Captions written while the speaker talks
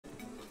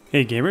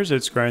Hey gamers,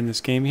 it's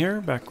GrindThisGame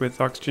here, back with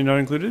oxygen not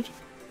included.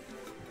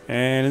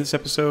 And in this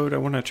episode I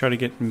want to try to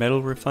get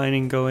metal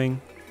refining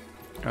going,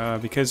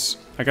 because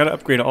I got to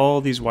upgrade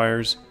all these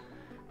wires,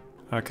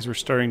 because we're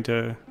starting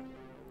to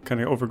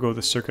kind of overgo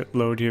the circuit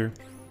load here.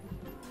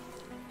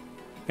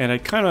 And I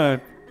kind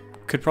of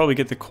could probably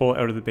get the coal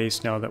out of the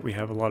base now that we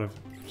have a lot of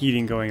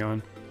heating going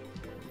on.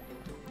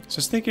 So I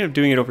was thinking of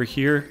doing it over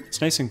here. It's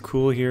nice and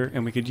cool here,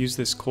 and we could use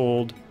this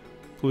cold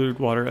polluted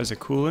water as a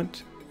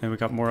coolant. And we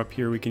got more up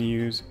here we can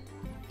use.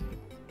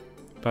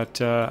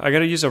 But I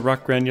gotta use a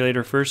rock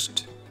granulator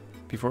first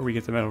before we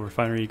get the metal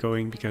refinery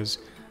going, because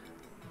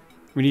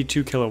we need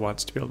 2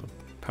 kilowatts to be able to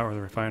power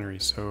the refinery.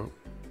 So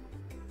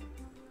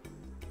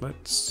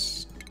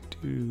let's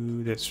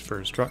do this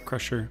first. Rock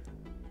crusher.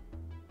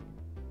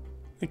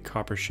 I think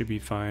copper should be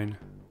fine.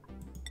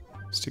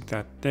 Stick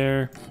that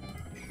there.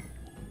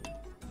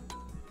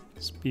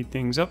 Speed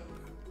things up.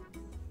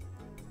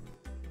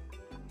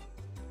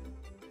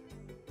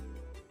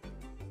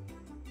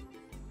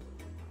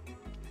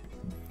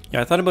 Yeah,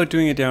 I thought about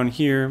doing it down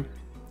here,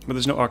 but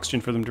there's no oxygen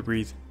for them to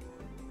breathe.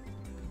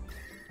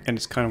 And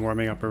it's kind of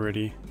warming up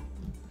already.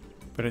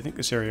 But I think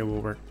this area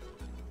will work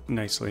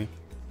nicely.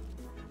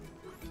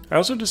 I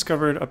also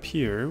discovered up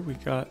here, we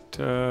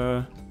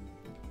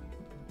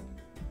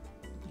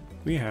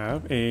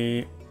have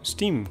a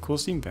cool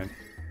steam vent.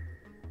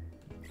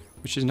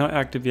 Which is not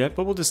active yet,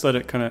 but we'll just let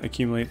it kind of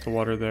accumulate the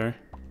water there.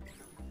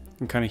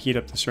 And kind of heat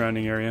up the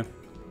surrounding area.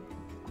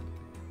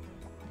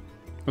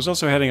 I was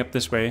also heading up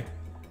this way.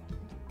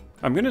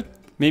 I'm gonna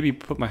maybe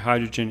put my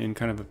hydrogen in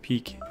kind of a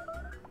peak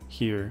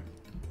here.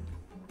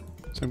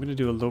 So I'm gonna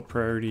do a low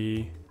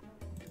priority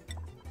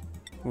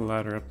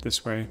ladder up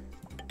this way.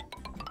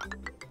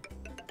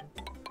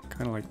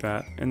 Kind of like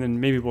that. And then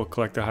maybe we'll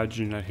collect the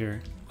hydrogen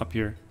up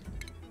here.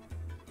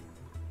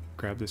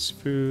 Grab this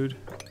food.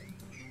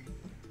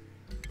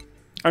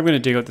 I'm gonna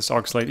dig out this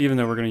oxalate, even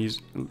though we're gonna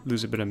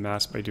lose a bit of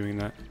mass by doing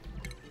that.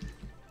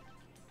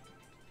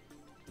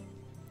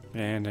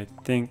 And I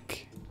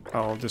think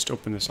I'll just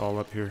open this all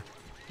up here.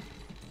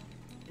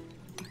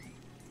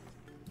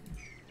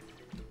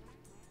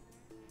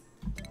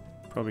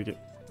 Probably get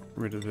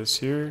rid of this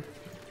here.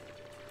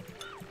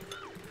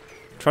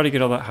 Try to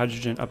get all that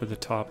hydrogen up at the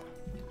top.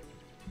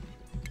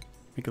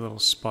 Make a little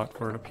spot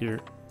for it up here.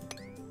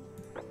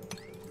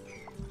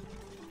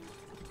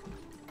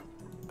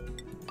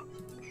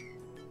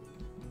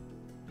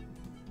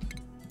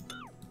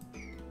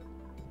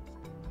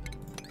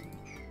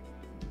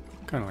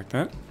 Kind of like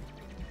that.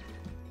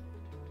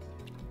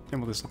 And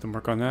we'll just let them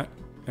work on that.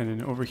 And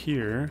then over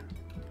here,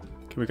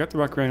 okay, we got the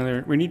rock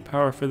granulator. We need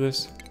power for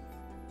this.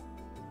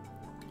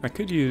 I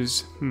could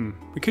use,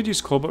 we could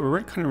use coal, but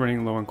we're kind of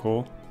running low on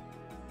coal.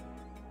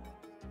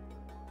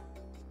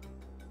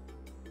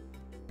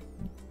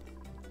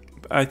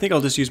 I think I'll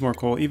just use more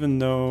coal, even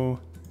though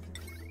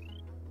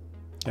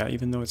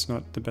it's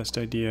not the best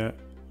idea.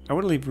 I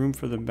want to leave room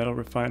for the metal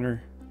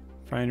refinery.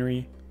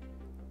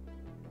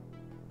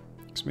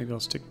 So maybe I'll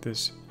stick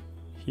this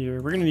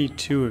here. We're going to need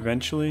 2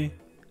 eventually.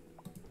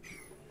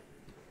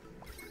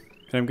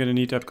 And I'm going to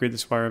need to upgrade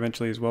this wire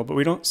eventually as well. But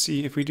we don't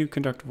see, if we do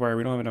conductive wire,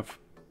 we don't have enough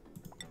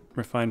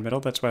refined metal.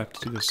 That's why I have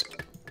to do this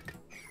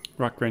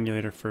rock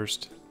granulator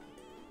first.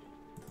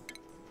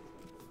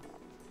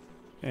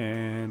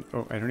 And,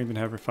 oh, I don't even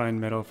have refined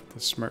metal for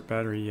the smart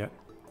battery yet.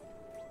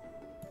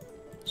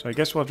 So I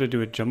guess we'll have to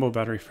do a jumbo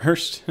battery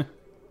first.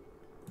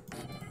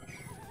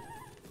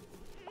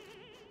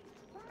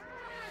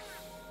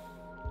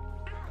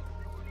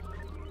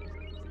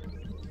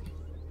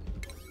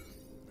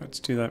 Let's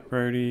do that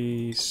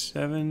priority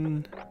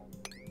 7.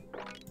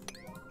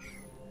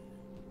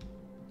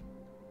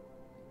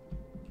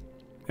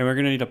 And we're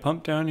going to need a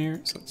pump down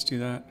here, so let's do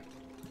that.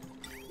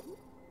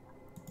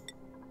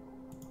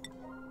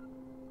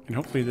 And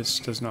hopefully this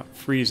does not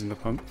freeze in the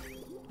pump,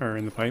 or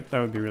in the pipe.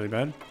 That would be really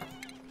bad.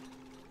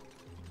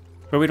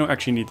 But we don't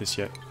actually need this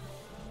yet.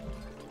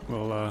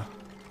 We'll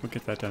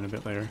get that done a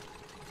bit later.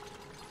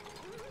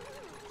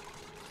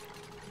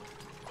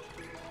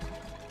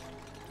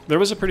 There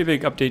was a pretty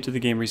big update to the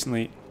game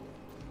recently,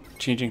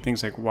 changing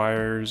things like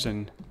wires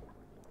and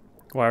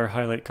wire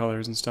highlight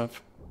colors and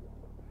stuff.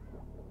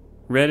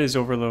 Red is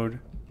overload,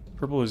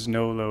 purple is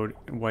no load,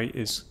 and white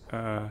is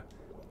a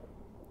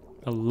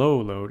low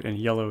load, and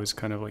yellow is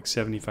kind of like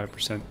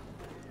 75%.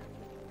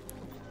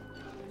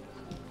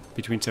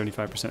 Between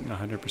 75% and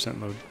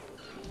 100% load.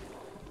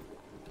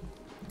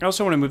 I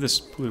also want to move this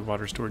polluted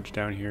water storage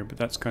down here, but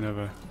that's kind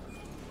of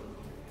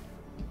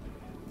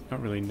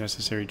not really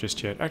necessary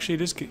just yet. Actually,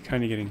 it is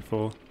kind of getting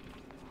full.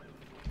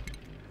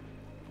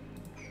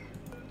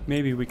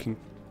 Maybe we can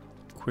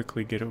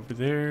quickly get over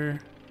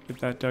there, get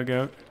that dug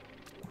out.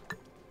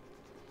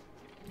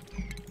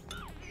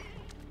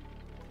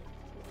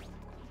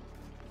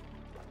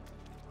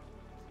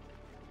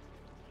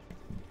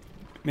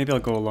 Maybe I'll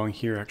go along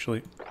here,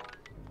 actually.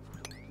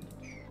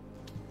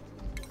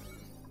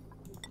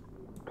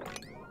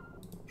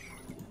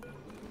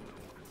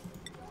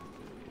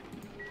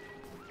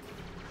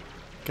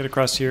 Get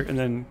across here and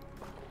then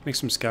make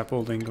some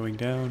scaffolding going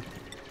down.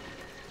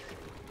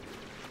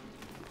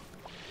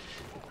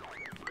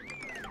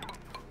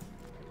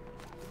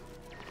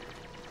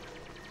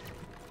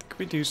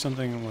 we do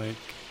something like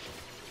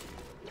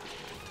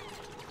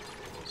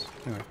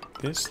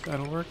this,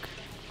 that'll work.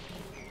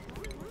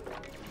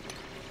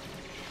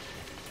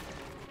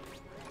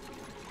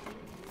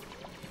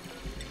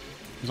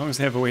 As long as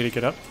they have a way to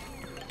get up.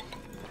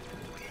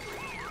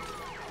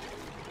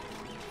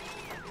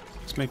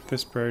 Let's make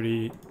this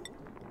priority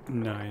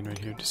 9 right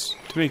here, just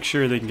to make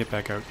sure they can get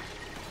back out.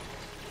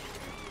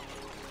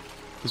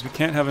 Because we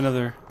can't have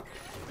another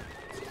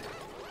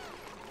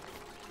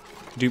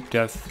dupe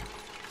death.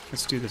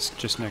 Let's do this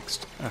just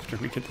next, after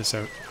we get this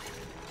out.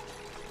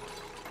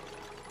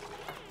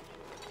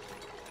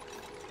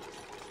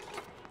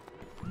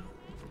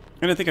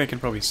 And I think I can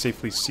probably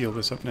safely seal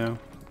this up now.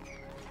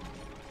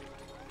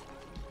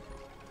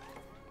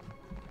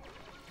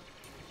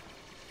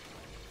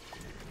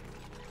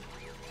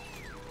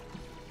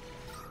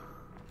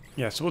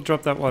 Yeah, so we'll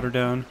drop that water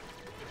down,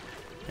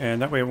 and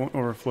that way it won't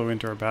overflow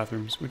into our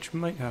bathrooms, which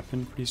might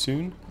happen pretty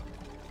soon.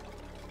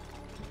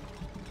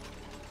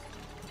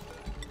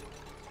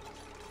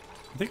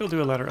 I think I'll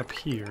do a ladder up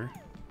here.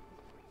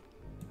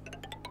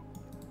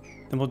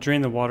 Then we'll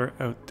drain the water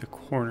out the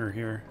corner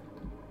here.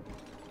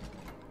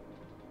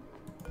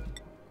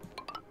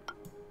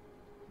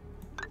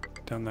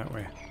 Down that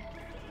way.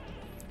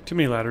 Too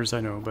many ladders,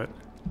 I know, but...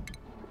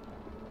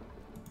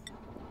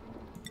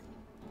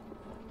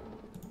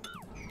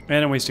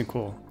 And I'm wasting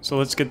coal. So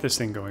let's get this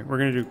thing going. We're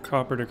going to do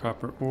copper to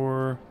copper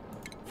ore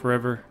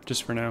forever,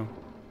 just for now.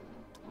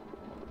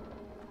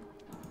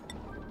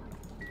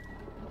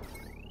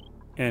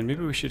 And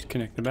maybe we should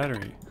connect the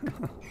battery.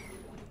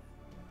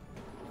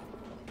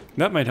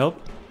 That might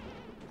help.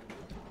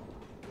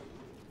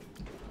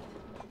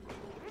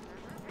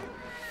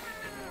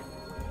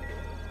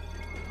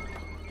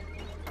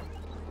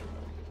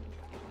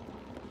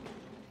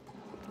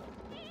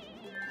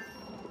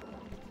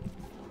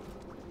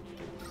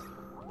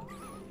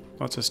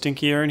 Lots of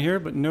stinky air in here,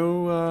 but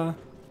no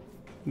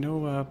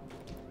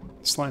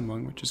slime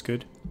lung, which is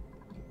good.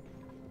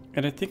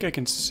 And I think I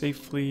can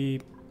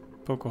safely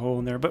poke a hole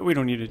in there, but we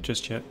don't need it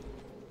just yet.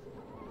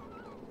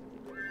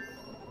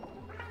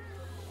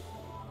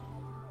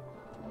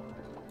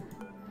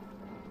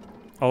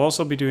 I'll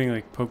also be doing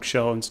like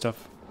Pokeshell and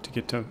stuff to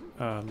get to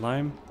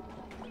lime.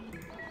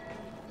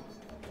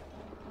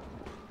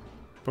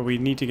 But we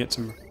need to get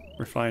some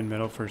refined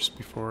metal first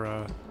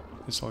before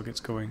this all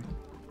gets going.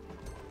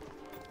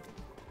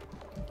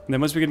 And then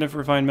once we get enough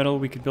refined metal,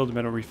 we could build a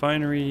metal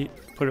refinery,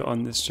 put it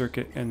on this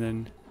circuit, and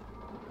then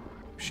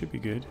should be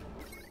good.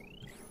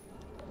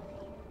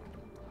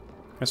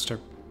 Let's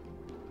start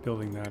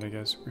building that, I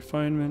guess.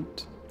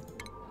 Refinement.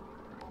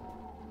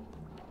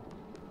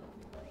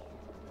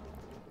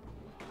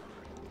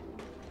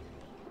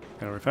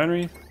 Metal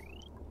refinery.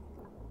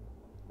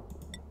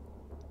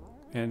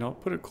 And I'll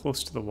put it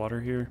close to the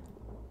water here.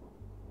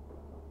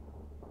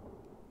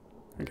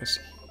 I guess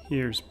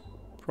here's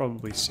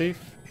probably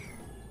safe.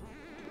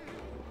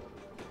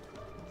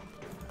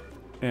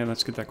 And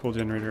let's get that coal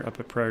generator up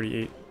at priority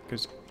 8,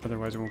 because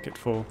otherwise it won't get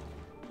full.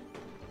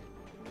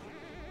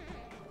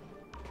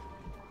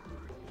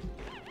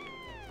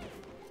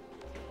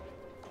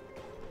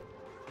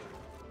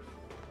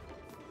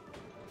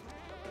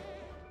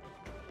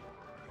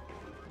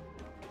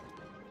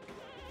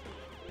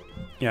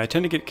 Yeah, I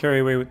tend to get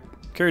carried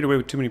away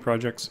with too many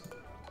projects.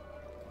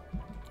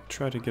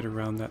 Try to get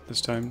around that this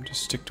time.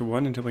 Just stick to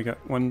one until we got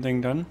one thing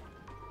done.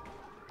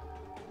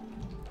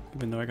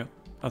 Even though I got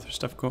other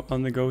stuff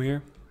on the go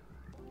here.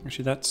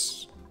 Actually,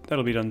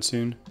 that'll be done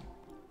soon,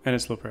 and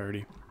it's low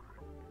priority.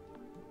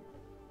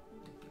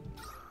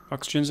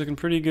 Oxygen's looking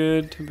pretty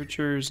good.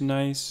 Temperature is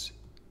nice.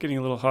 Getting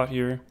a little hot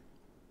here.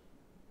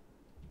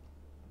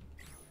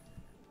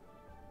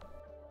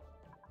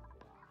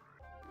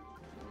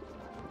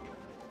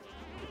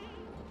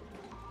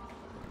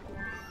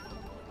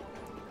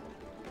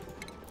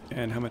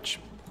 And how much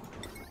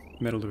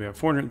metal do we have?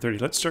 430.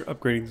 Let's start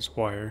upgrading this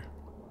wire.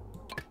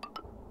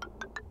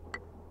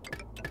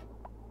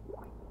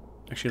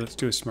 Actually, let's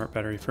do a smart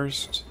battery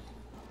first.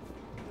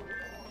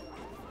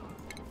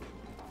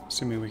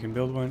 Assuming we can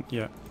build one.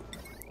 Yeah.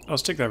 I'll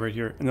stick that right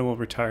here, and then we'll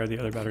retire the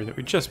other battery that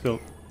we just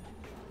built.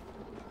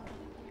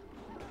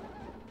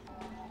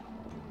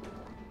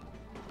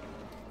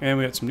 And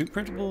we got some new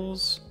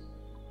printables.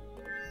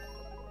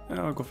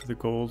 I'll go for the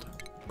gold.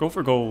 Go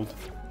for gold.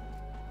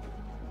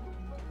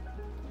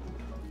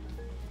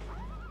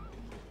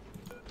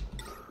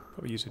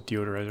 Probably use a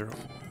deodorizer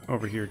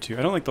over here too.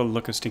 I don't like the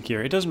look of stinky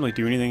air. It doesn't really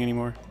do anything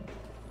anymore.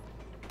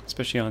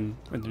 Especially on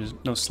when there's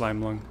no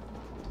slime lung.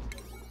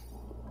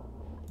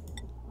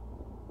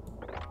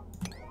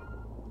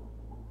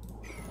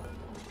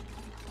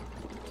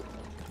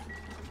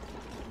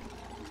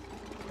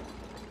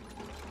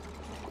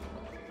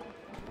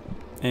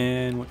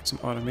 And we'll get some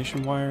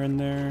automation wire in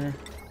there.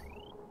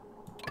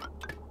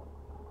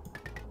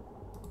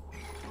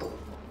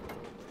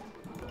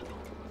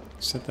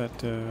 Set that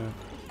to,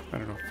 I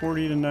don't know,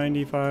 40 to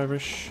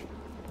 95-ish.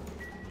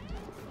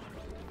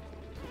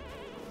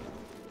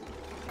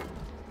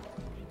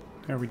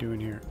 How are we doing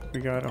here? We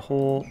got a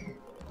hole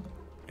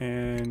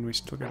And we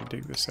still gotta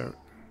dig this out.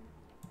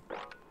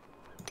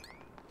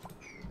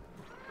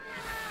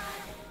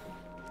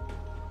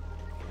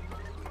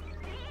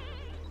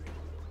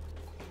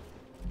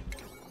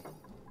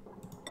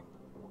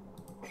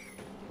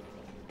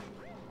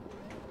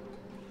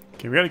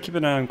 Okay, we gotta keep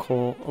an eye on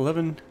coal.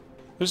 11.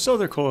 There's still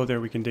other coal out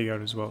there we can dig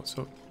out as well,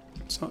 so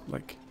it's not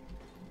like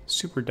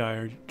super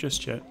dire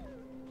just yet.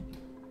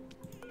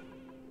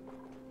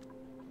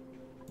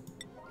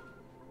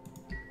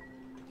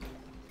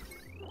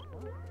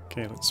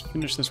 Okay, let's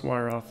finish this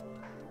wire off.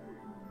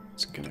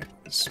 Let's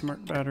connect the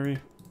smart battery.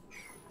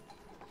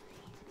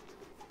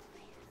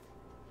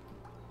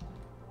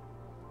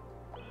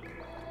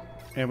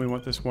 And we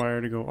want this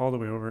wire to go all the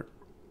way over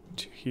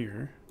to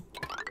here.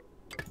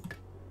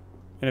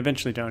 And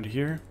eventually down to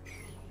here.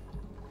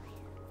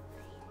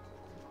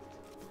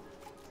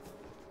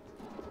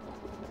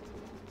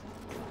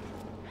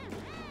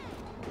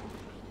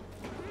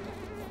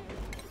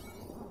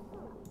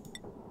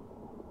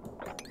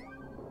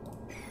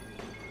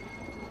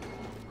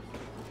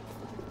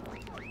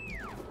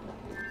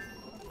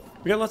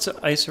 We got lots of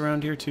ice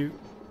around here too.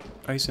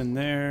 Ice in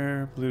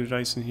there, polluted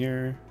ice in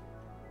here.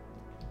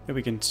 That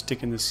we can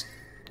stick in this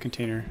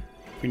container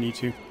if we need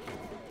to.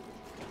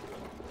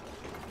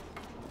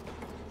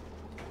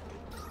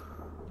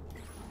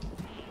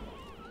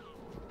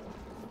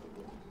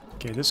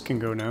 Okay, this can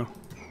go now.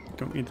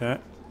 Don't need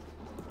that.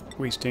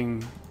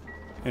 Wasting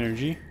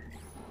energy.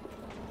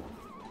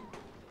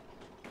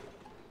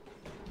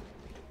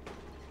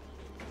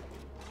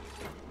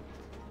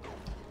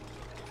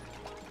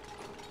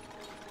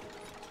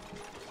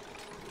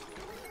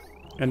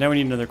 And now we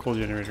need another coal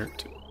generator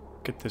to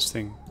get this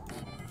thing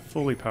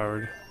fully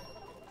powered.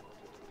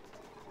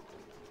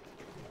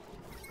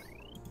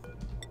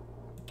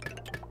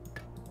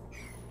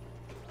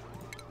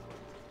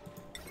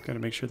 Gotta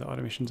make sure the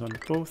automation's on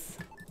both.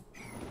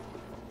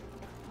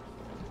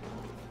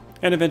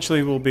 And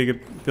eventually we'll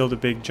build a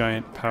big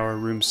giant power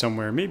room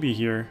somewhere, maybe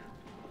here.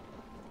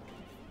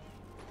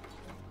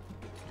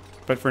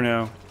 But for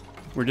now,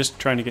 we're just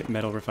trying to get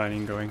metal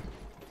refining going.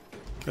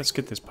 Let's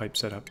get this pipe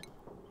set up.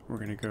 We're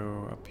gonna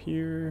go up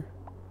here,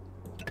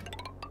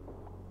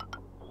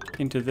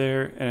 into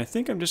there, and I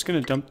think I'm just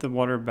gonna dump the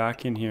water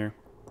back in here.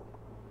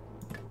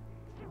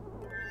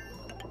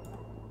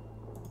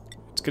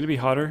 It's gonna be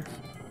hotter,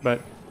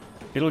 but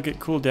it'll get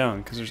cooled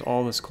down because there's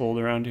all this cold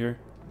around here.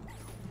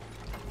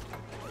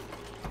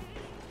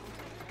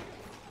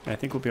 And I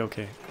think we'll be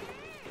okay.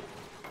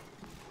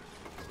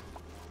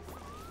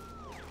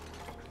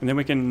 And then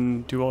we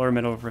can do all our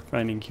metal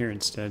refining here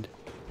instead.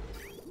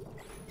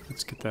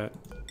 Let's get that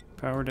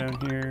power down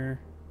here.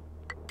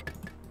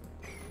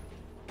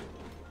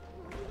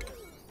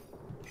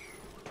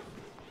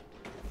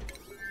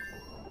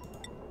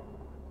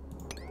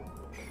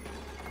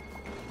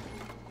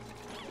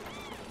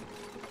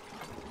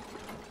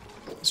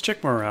 Let's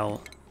check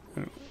morale.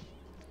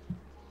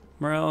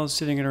 Morale is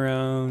sitting at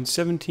around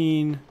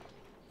 17,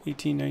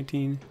 18,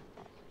 19.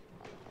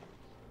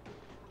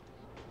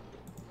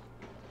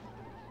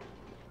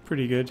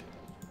 Pretty good.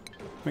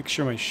 Make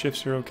sure my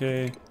shifts are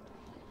okay.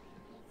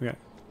 We got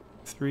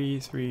 3,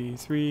 3,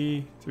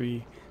 3,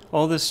 3.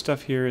 All this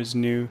stuff here is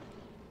new.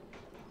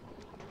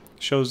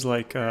 Shows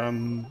like a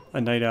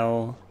night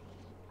owl.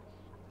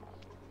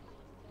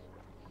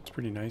 It's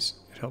pretty nice.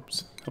 It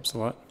helps a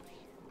lot.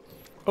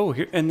 Oh,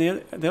 here, and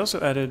they also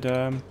added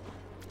the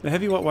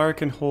heavy watt wire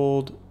can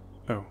hold.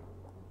 Oh,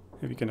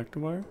 heavy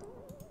conductive wire.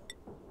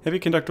 Heavy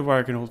conductive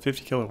wire can hold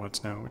 50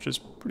 kilowatts now, which is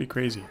pretty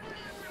crazy.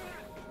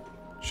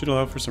 Should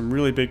allow for some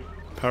really big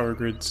power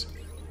grids.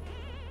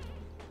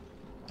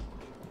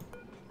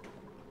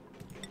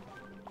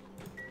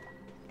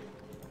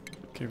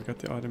 Okay, we got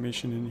the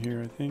automation in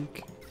here, I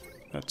think.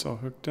 That's all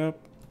hooked up.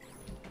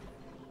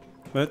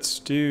 Let's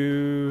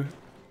do...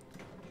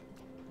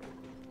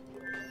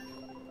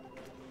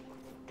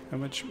 How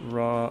much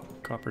raw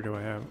copper do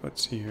I have?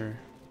 Let's see here.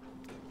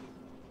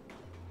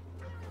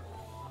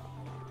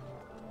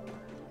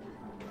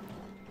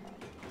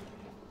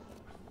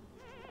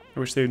 I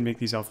wish they would make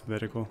these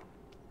alphabetical.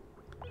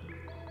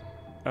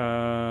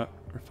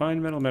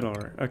 Refined metal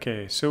ore.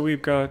 Okay, so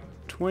we've got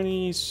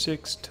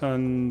 26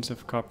 tons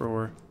of copper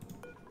ore.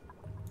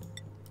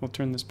 We'll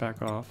turn this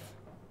back off.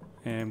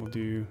 And we'll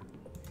do...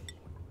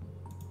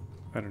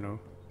 I don't know,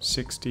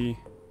 60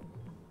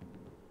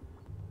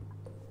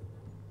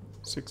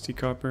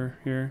 copper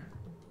here.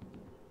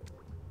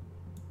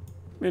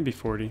 Maybe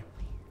 40.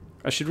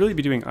 I should really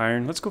be doing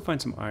iron. Let's go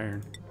find some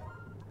iron.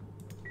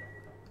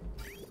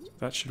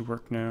 That should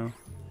work now.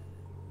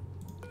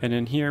 And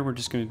in here, we're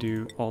just going to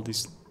do all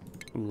these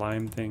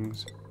lime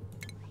things.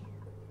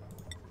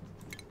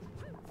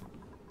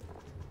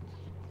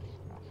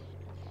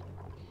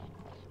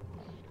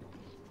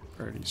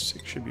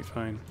 36 should be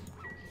fine.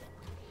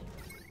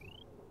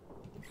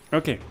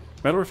 Okay,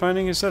 metal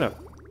refining is set up.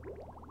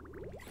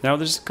 Now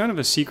there's kind of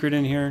a secret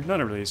in here. Not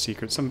really a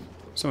secret. Some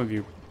of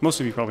you, most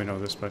of you probably know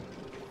this, but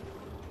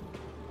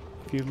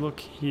if you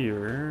look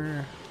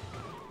here,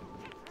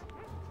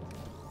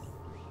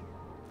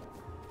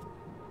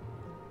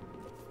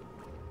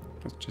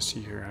 Let's just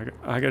see here.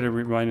 I gotta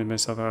remind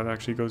myself how it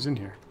actually goes in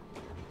here.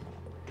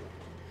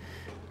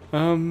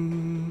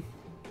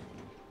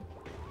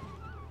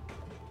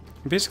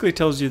 It basically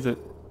tells you the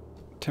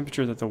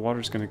temperature that the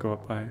water's going to go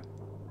up by.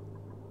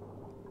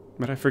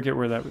 But I forget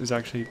where that was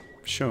actually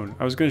shown.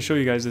 I was going to show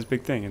you guys this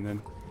big thing, and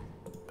then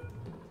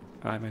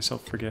I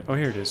myself forget. Oh,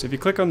 here it is. If you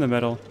click on the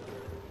metal,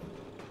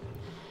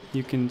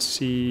 you can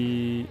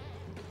see...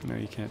 No,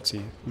 you can't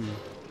see.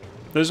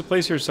 There's a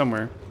place here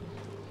somewhere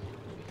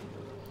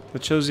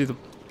that shows you the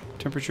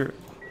temperature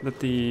that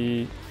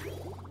the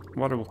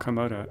water will come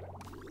out at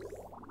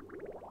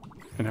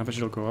and how much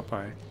it'll go up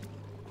by.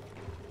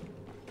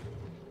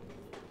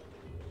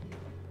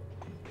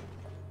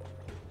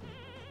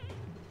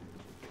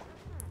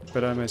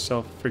 But I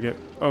myself forget.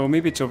 Oh,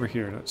 maybe it's over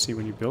here. Let's see,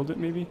 when you build it,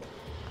 maybe?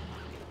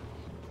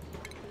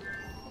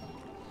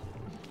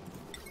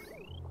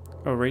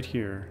 Oh, right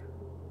here.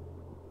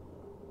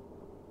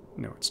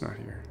 No, it's not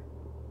here.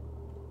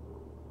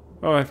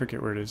 Oh, I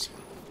forget where it is.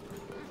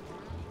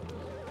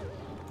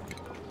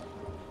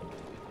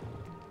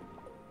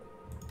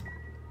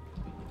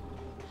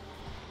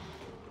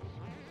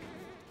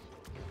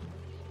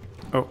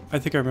 Oh, I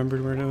think I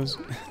remembered where it was.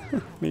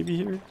 Maybe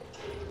here?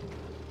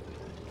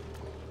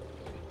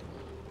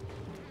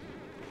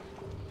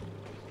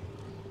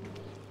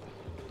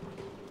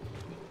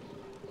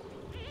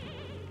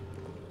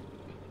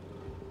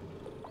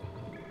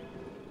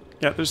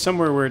 Yeah, there's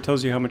somewhere where it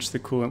tells you how much the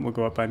coolant will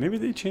go up by. Maybe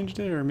they changed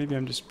it, or maybe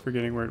I'm just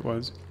forgetting where it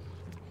was.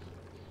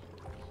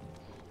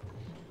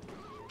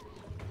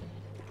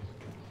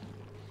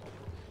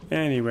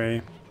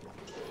 Anyway.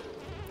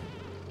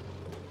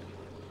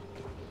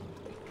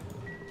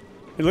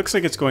 It looks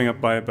like it's going up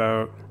by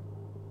about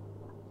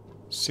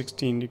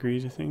 16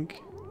 degrees, I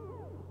think.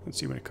 Let's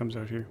see when it comes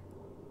out here.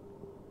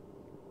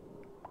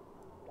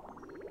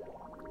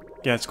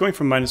 Yeah, it's going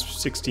from minus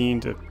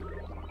 16 to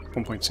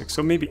 1.6,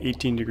 so maybe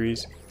 18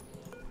 degrees.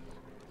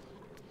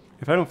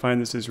 If I don't find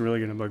this, is really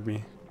going to bug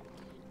me.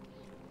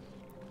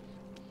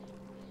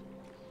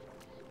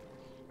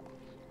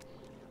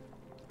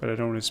 But I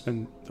don't want to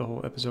spend the whole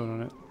episode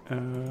on it.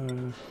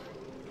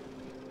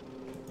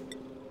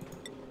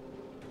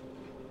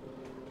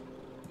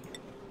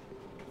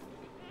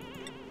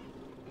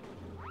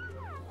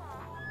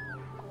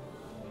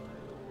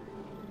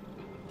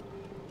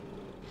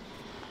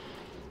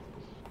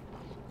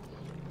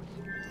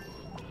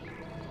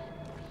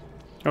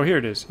 Oh, here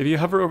it is. If you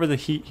hover over the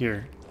heat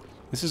here,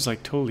 this is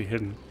like totally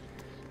hidden.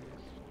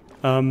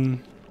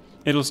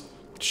 It'll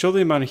show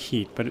the amount of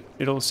heat, but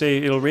it'll say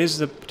it'll raise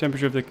the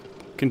temperature of the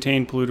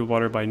contained polluted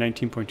water by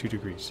 19.2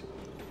 degrees.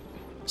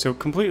 So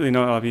completely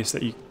not obvious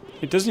that you...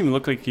 It doesn't even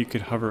look like you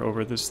could hover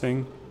over this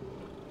thing.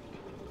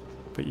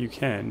 But you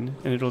can,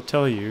 and it'll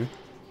tell you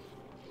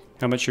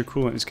how much your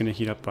coolant is going to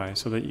heat up by,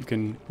 so that you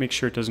can make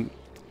sure it doesn't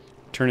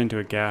turn into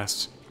a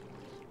gas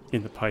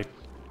in the pipe,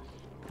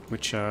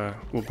 which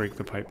will break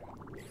the pipe.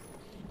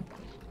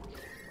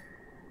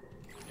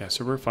 Yeah,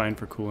 so we're fine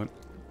for coolant.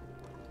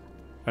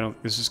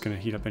 This is going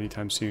to heat up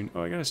anytime soon.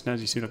 Oh, I got a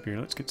snazzy suit up here.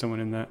 Let's get someone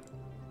in that.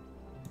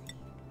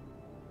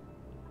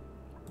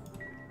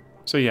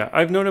 So yeah,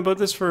 I've known about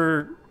this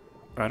for,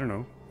 I don't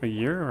know, a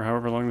year or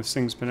however long this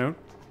thing's been out.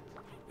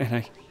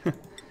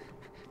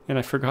 And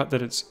I forgot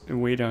that it's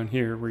way down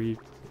here where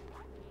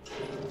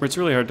it's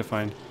really hard to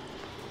find.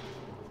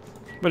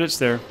 But it's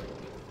there.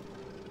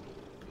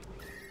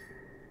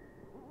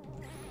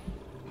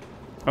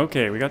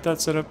 Okay, we got that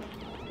set up.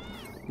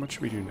 What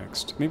should we do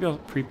next? Maybe I'll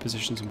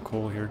pre-position some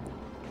coal here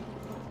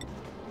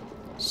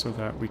so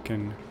that we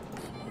can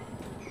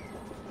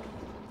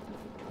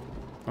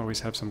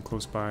always have some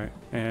close by.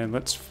 And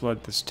let's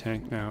flood this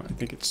tank now. I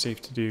think it's safe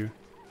to do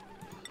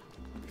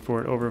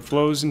before it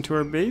overflows into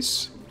our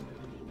base.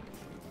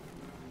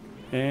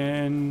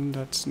 And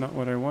that's not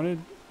what I wanted,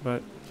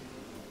 but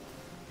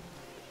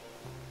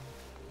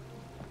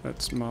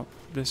let's mop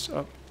this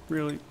up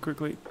really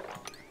quickly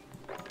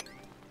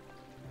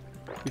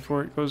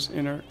before it goes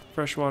in our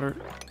fresh water.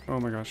 Oh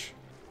my gosh.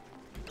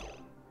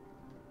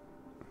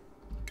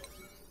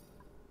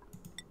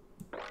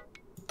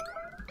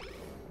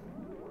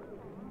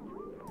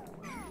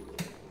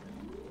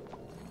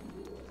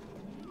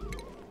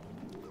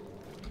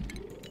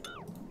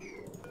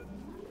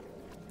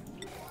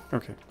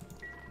 Okay.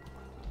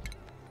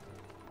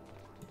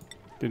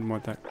 Didn't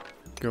want that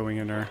going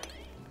in our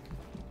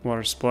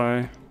water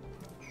supply.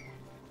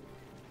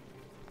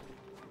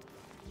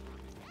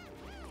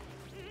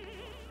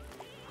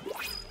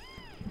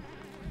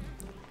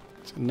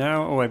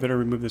 Now, oh, I better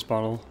remove this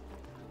bottle.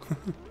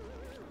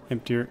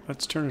 Emptier.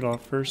 Let's turn it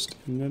off first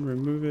and then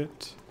remove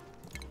it.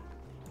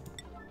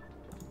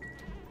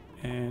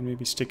 And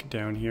maybe stick it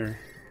down here.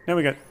 Now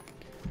we got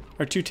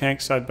our two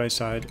tanks side by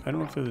side. I don't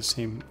know if they're the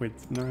same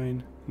width.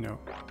 9. No.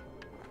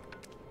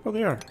 Oh,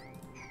 they are.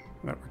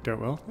 That worked out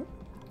well.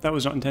 That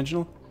was not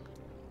intentional.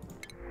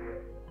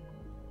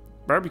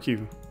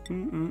 Barbecue.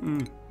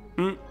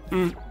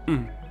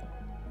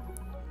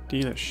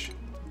 Delish.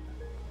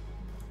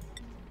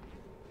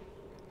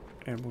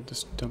 And we'll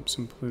just dump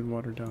some polluted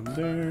water down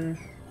there.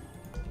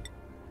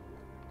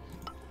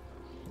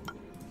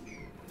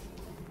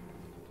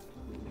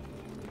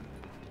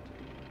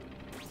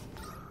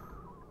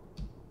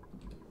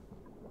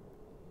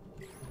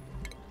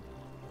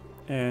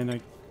 And I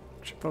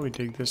should probably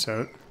dig this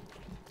out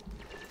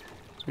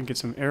so we can get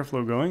some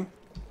airflow going.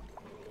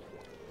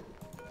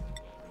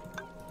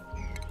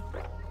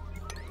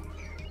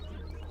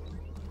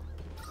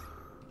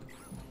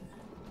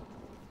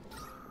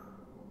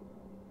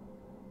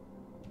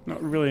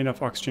 Not really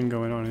enough oxygen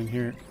going on in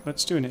here.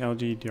 Let's do an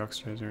algae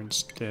deoxydizer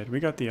instead.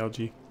 We got the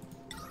algae.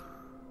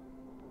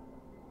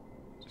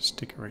 Just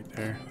stick it right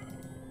there.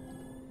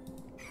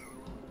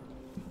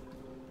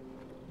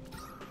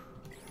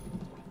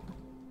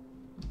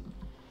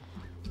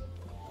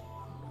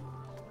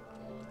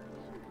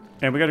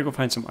 And we gotta go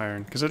find some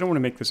iron, because I don't want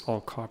to make this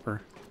all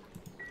copper.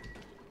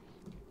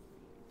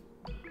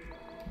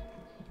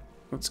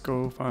 Let's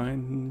go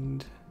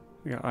find...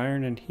 We got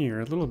iron in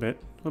here, a little bit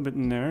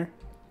in there.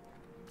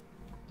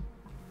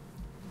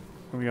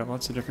 We got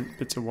lots of different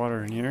bits of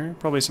water in here.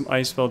 Probably some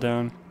ice fell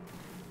down.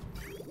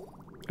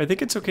 I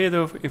think it's okay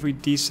though if we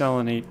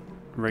desalinate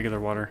regular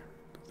water.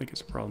 I don't think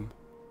it's a problem.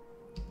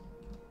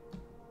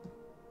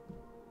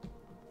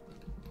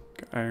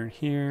 Got iron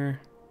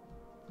here.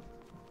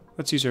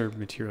 Let's use our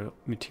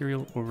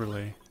material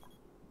overlay.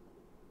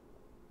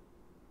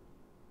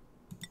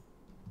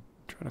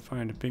 Trying to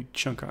find a big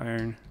chunk of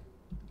iron.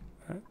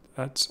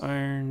 That's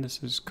iron.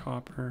 This is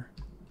copper.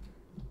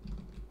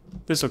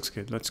 This looks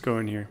good. Let's go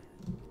in here.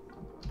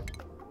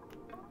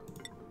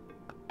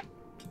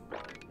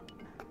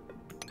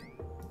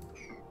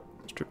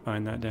 Strip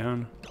mine that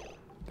down.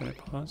 Did I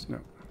pause? No.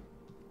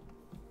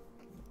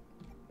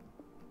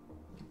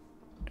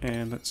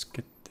 And let's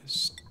get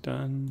this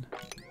done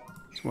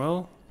as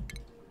well.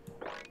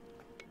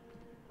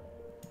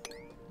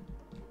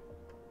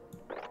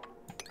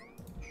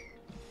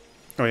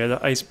 Oh yeah,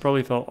 the ice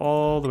probably fell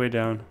all the way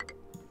down.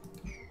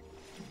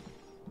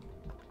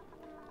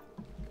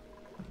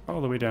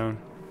 All the way down.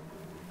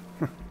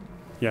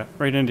 Yeah,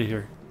 right into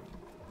here.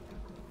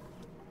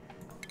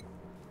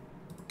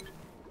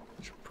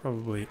 Should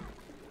probably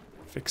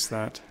fix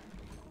that.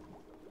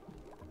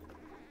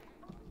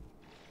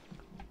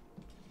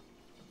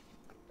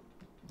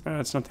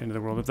 It's not the end of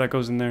the world if that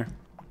goes in there.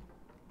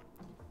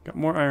 Got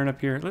more iron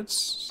up here.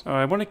 Let's...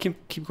 I want to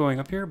keep going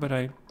up here, but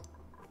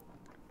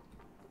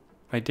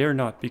I dare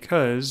not,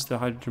 because the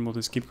hydrogen will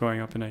just keep going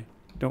up and I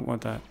don't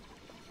want that.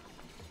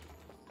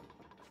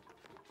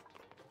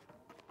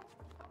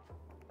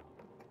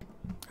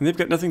 And they've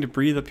got nothing to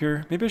breathe up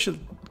here. Maybe I should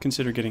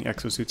consider getting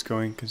exosuits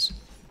going, because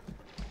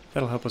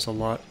that'll help us a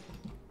lot.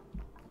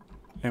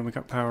 And we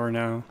got power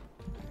now.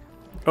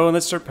 Oh, and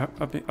let's start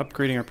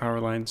upgrading our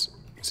power lines,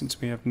 since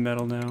we have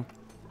metal now.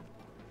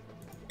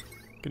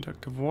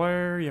 Conductive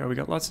wire, yeah, we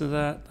got lots of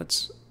that.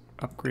 Let's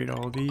upgrade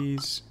all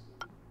these.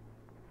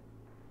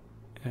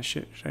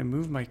 Should I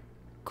move my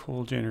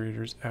coal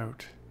generators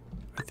out?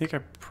 I think I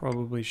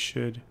probably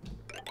should.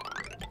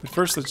 But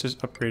first, let's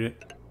just upgrade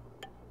it.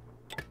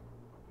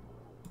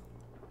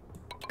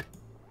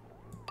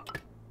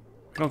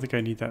 I don't think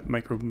I need that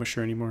micro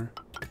musher anymore.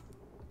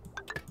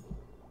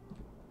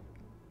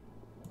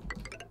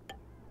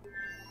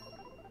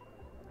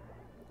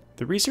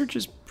 The research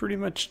is pretty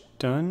much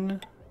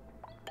done.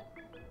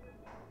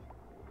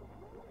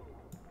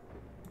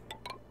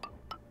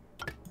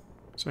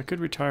 So I could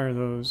retire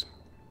those.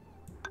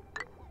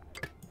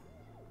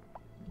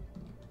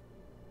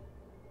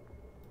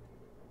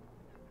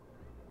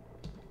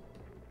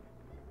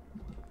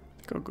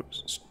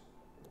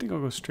 I think I'll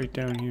go straight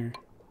down here.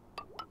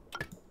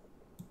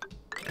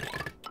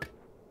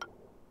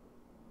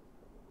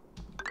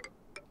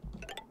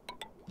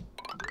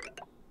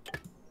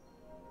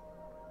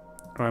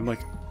 Oh, I'm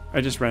like, I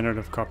just ran out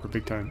of copper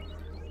big time.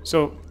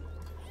 So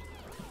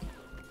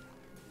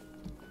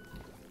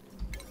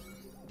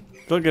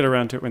they'll get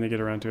around to it when they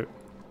get around to it.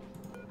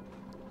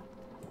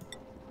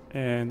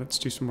 And let's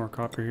do some more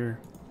copper here.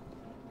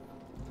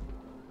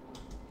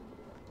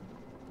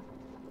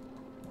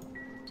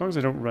 As long as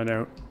I don't run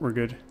out, we're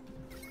good.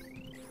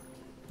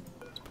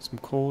 Let's put some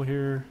coal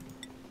here.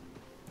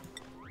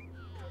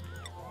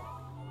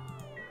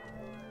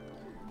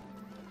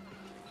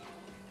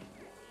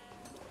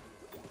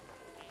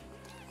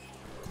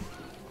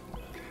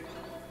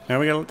 Now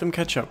we gotta let them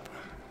catch up.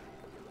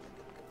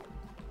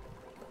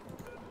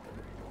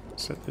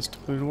 Set this to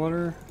polluted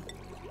water.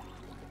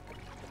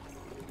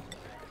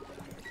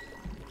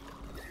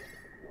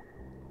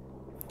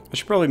 I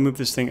should probably move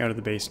this thing out of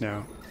the base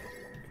now.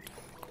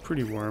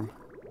 Pretty warm.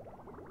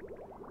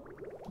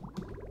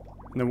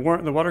 And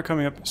the water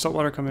coming up, salt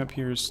water coming up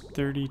here is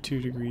 32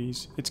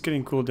 degrees. It's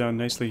getting cooled down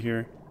nicely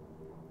here.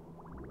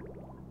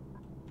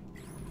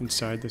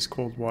 Inside this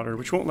cold water,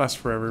 which won't last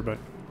forever, but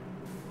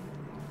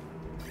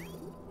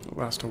it'll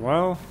last a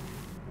while.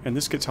 And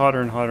this gets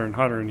hotter and hotter and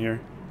hotter in here.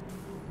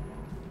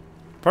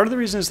 Part of the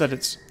reason is that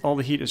it's all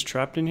the heat is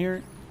trapped in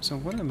here. So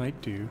what I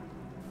might do,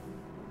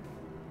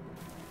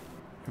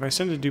 if I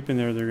send a dupe in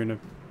there, they're gonna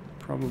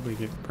probably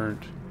get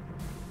burnt.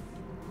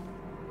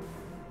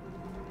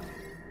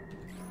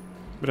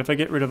 But if I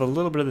get rid of a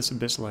little bit of this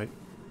abyssalite,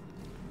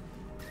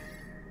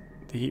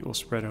 the heat will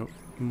spread out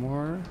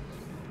more.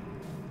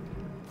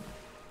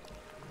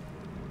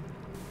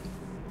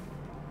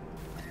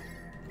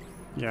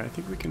 Yeah, I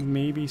think we can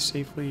maybe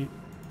safely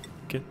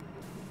get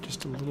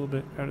just a little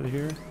bit out of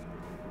here.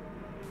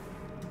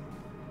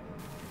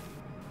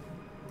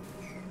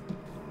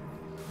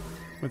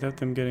 Without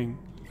them getting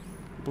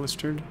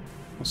blistered.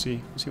 We'll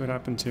see. We'll see what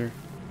happens here.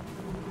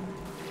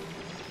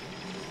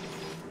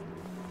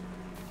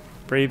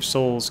 Brave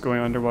souls going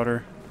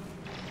underwater.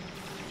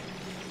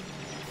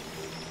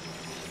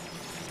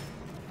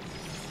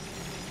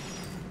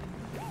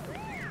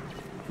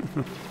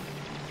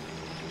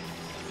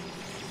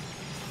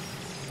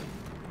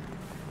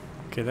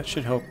 Okay, that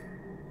should help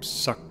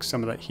suck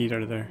some of that heat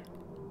out of there.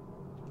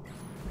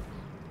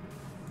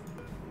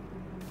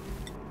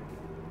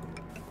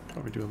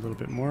 Probably do a little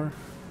bit more.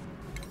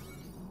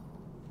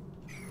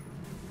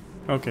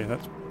 Okay,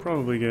 that's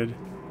probably good.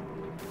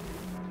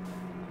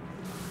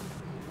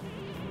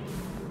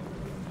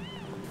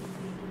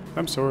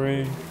 I'm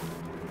sorry.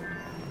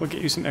 We'll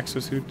get you some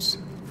exosuits.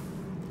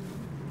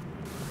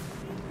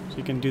 So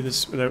you can do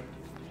this without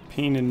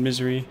pain and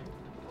misery.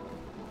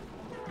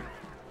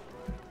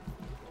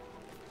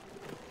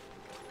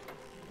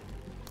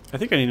 I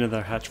think I need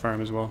another hatch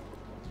farm as well.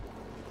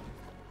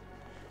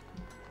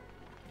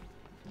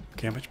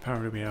 Okay, how much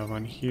power do we have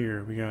on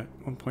here? We got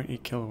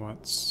 1.8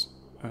 kilowatts.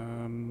 How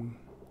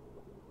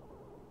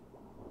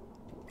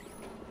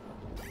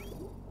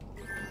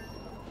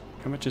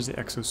much is the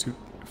exosuit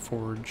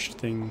forge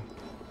thing?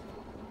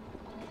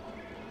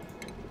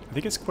 I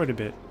think it's quite a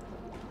bit.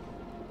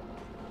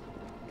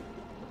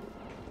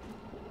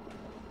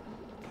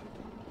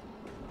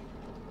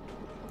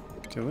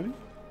 Utility?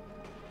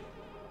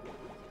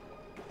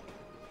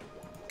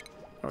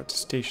 Oh, it's a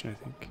station, I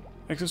think.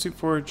 Exosuit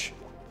forge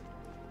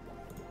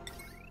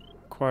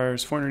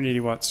requires 480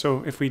 watts.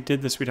 So if we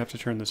did this, we'd have to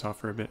turn this off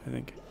for a bit, I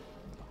think.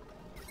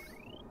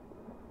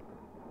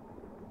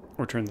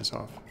 Or turn this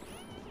off.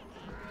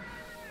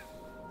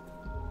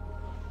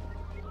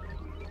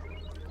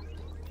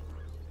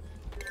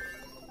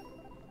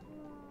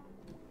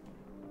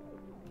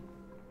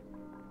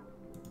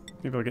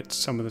 Maybe I'll get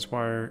some of this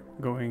wire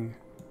going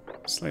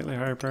slightly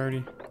higher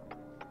priority.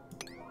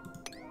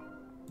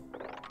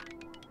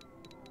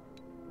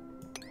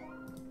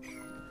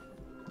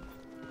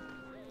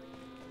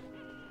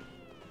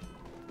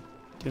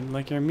 Didn't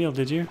like your meal,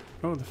 did you?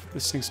 Oh,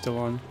 this thing's still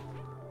on.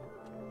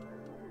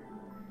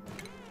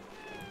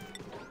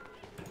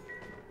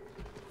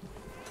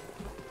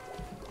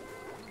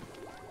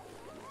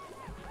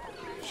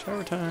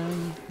 Shower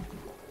time.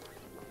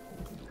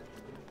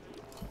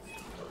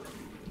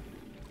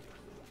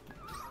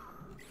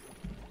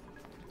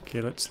 Okay,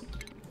 let's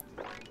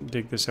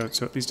dig this out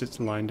so at least it's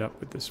lined up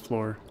with this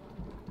floor.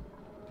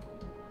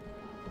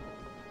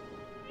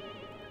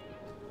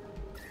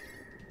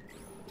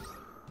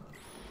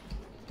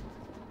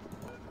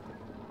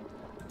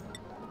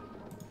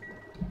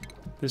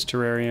 This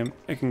terrarium,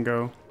 it can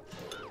go.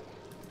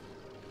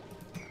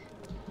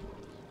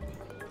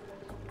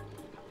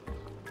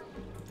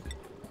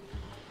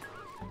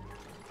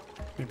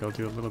 Maybe I'll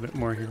do a little bit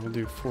more here. We'll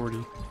do 40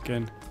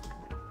 again.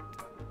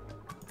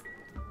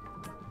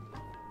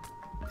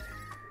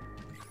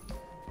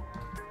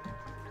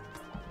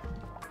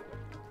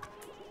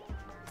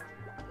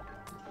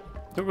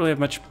 Don't really have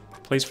much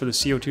place for the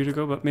CO2 to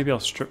go, but maybe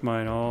I'll strip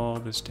mine all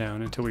this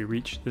down until we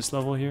reach this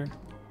level here.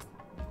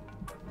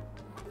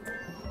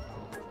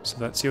 So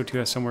that CO2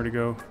 has somewhere to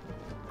go.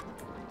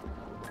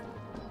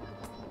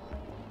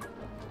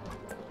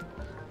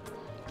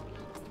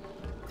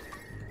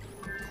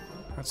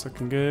 That's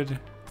looking good.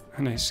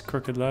 A nice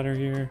crooked ladder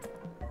here.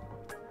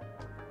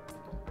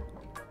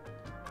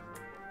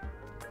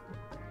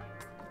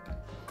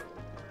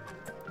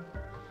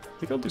 I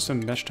think I'll do some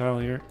mesh tile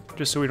here,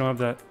 just so we don't have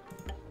that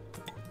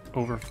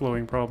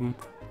overflowing problem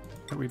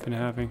that we've been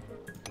having.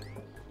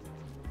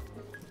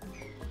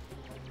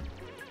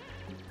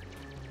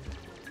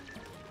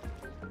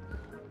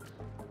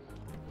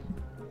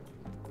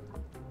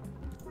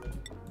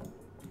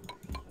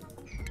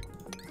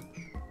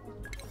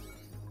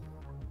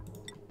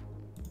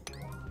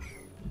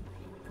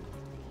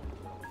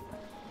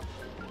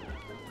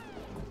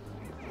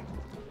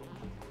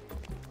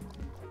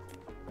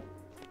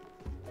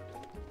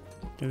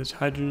 Okay, this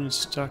hydrogen is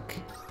stuck.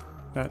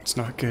 That's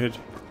not good.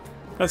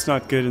 That's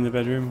not good in the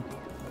bedroom.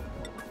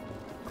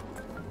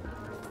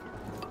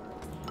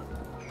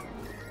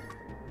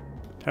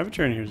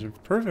 Temperature in here is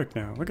perfect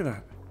now. Look at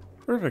that.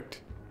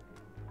 Perfect.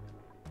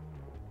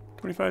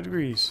 25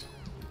 degrees.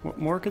 What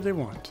more could they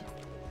want?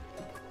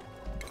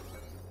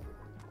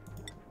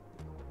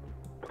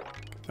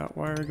 Get that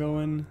wire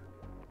going.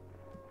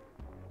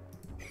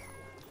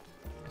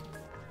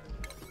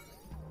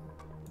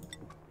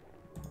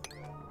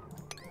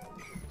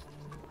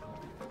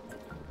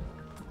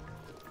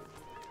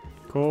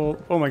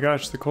 Coal. Oh my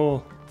gosh, the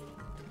coal.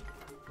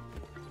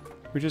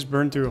 We just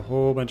burned through a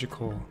whole bunch of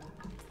coal.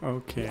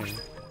 Okay.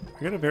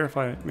 I gotta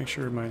verify, make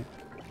sure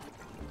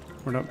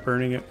we're not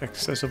burning it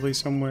excessively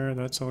somewhere.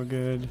 That's all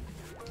good.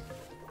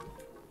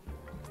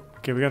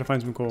 Okay, we gotta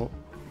find some coal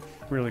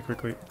really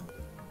quickly.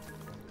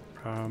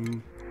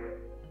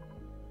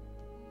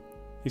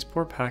 These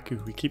poor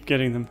Paku, we keep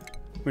getting them.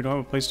 We don't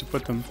have a place to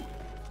put them.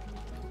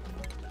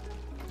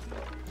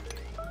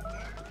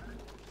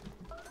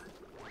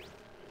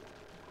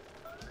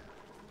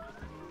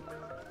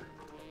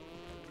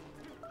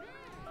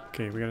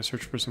 Okay, we gotta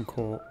search for some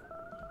coal.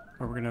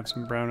 Or we're gonna have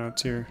some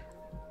brownouts here.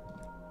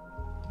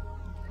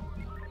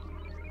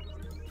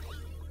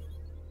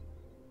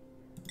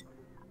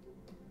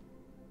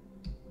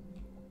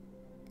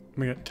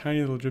 We got tiny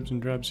little dribs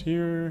and drabs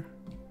here.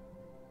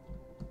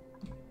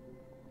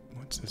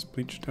 What's this?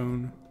 Bleach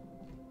stone.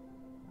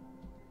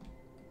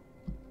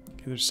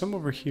 Okay, there's some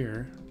over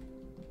here.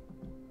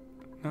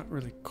 Not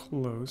really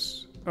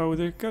close. Oh,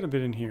 they've got a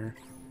bit in here.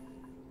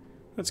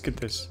 Let's get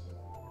this.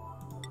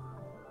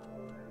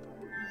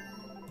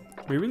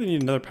 We really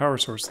need another power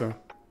source, though.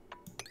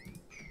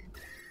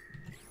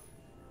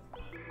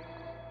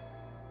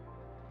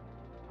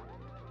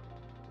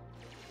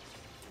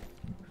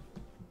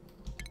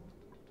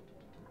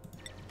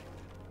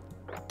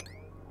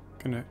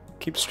 Gonna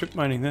keep strip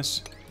mining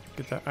this.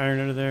 Get that iron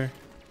out of there.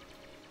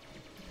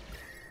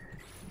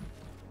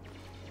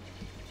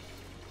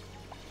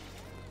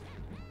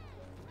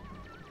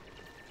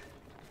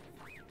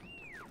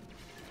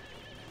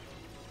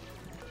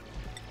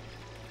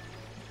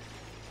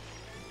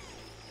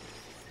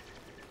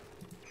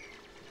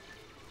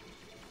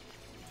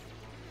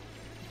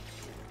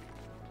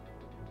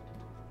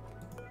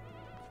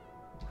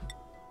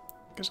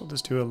 Guess I'll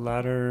just do a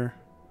ladder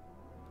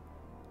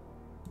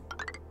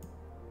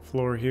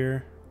floor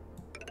here.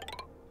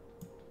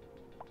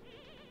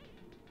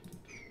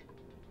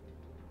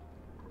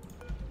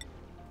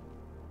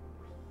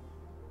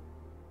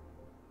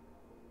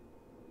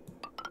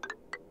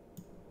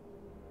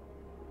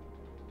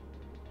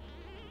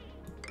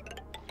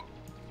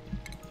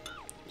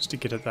 Just to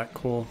get at that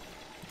coal.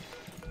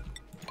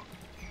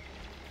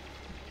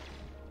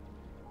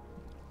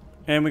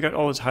 And we got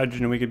all this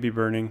hydrogen we could be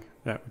burning.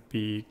 That would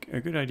be a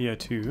good idea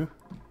too.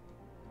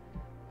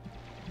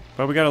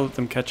 But we gotta let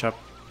them catch up.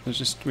 There's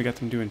just, we got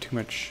them doing too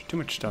much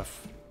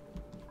stuff.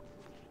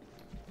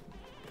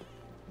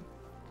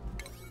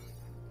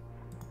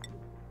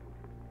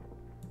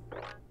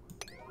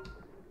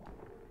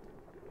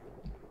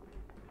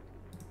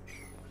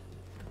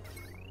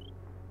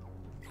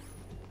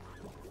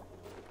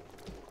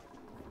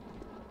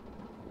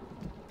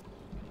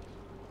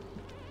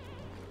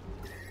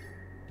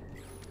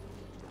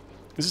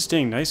 This is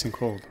staying nice and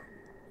cold.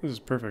 This is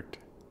perfect.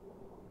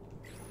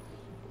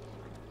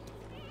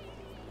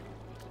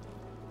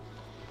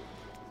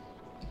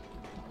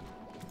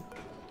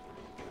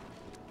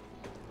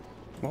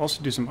 We'll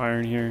also do some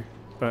iron here,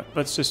 but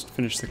let's just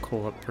finish the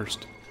coal up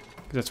first,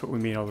 because that's what we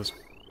made all this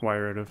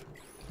wire out of.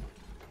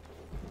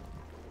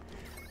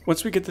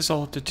 Once we get this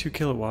all up to 2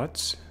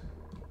 kilowatts,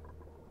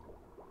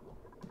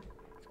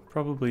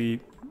 probably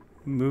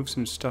move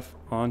some stuff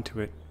onto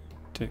it,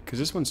 because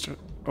this one's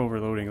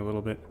overloading a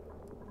little bit.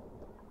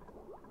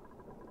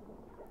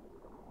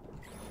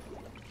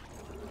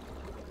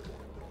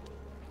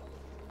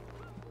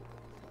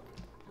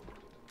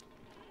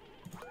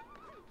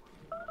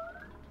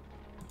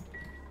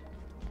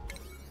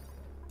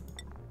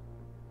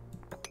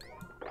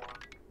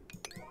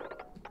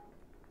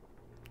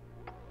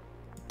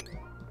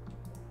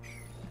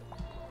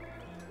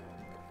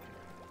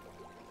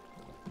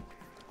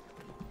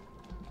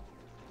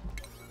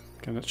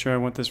 I'm not sure I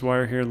want this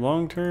wire here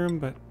long term,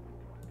 but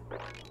I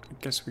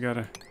guess we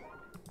gotta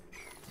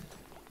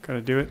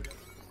do it.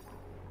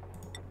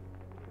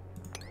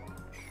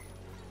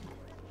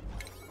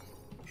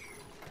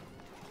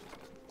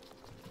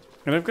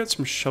 And I've got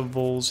some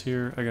shovels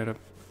here. I gotta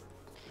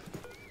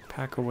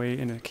pack away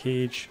in a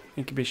cage.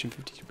 Incubation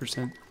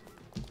 52%.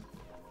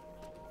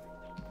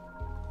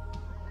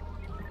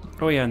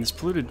 Oh yeah, and this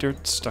polluted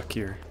dirt's stuck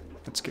here.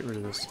 Let's get rid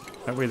of this.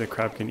 That way the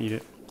crab can eat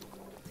it.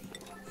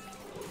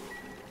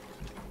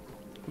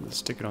 Let's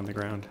stick it on the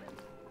ground.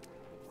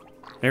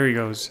 There he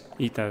goes.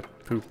 Eat that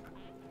poop.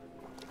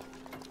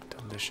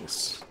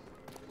 Delicious.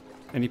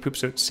 And he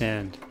poops out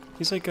sand.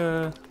 He's like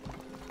a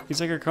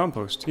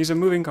compost. He's a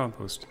moving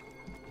compost.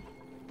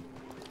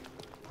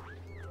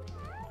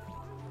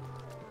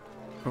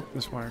 Oh,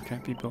 this wire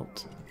can't be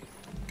built.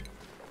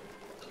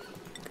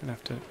 Gonna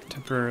have to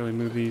temporarily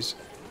move these.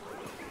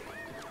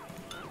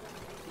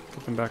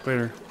 Put them back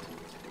later.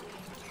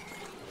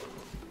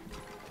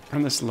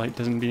 And this light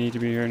doesn't need to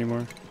be here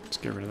anymore. Let's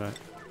get rid of that.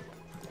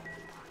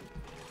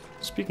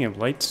 Speaking of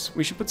lights,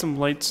 we should put some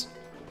lights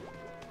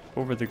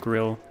over the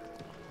grill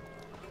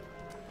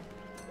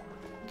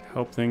to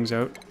help things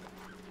out.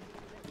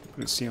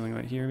 Put a ceiling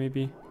light here,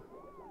 maybe.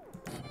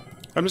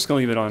 I'm just gonna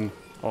leave it on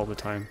all the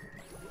time.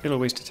 It'll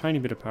waste a tiny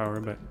bit of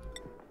power, but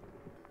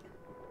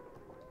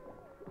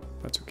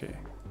that's okay.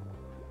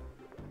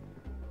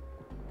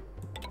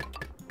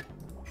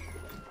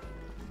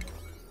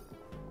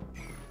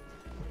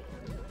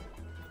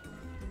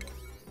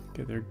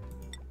 Okay, they're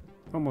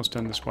almost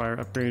done this wire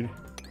upgrade.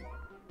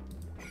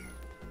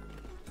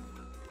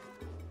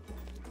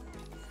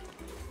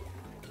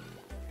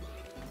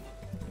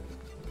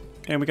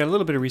 And we got a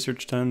little bit of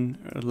research done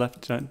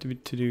left to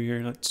do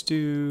here. Let's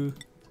do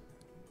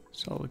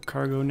Solid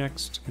cargo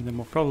next, and then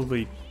we'll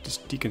probably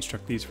just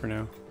deconstruct these for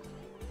now.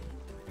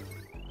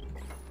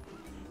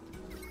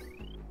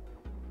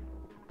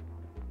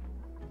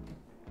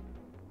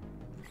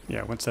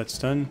 Yeah, once that's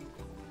done,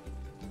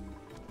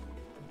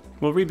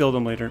 we'll rebuild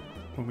them later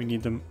when we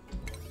need them.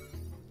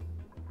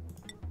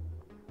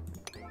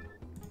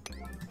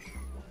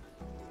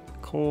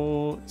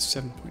 Coal,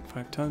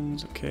 7.5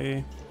 tons,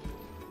 okay.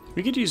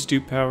 We could use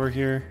dupe power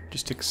here,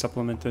 just to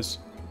supplement this.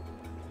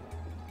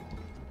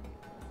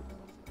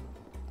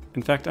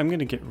 In fact, I'm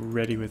gonna get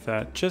ready with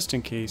that, just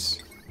in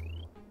case.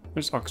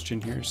 There's oxygen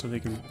here, so they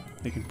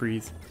can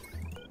breathe.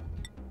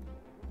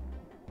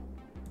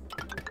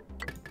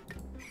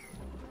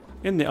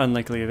 In the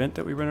unlikely event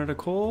that we run out of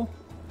coal.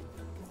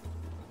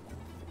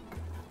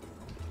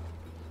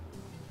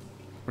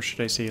 Or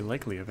should I say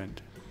likely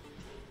event?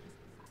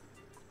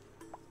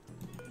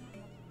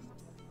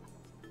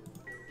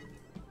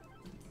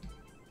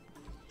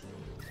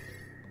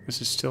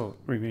 This is still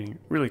remaining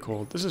really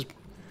cold. This is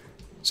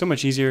so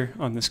much easier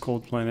on this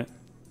cold planet.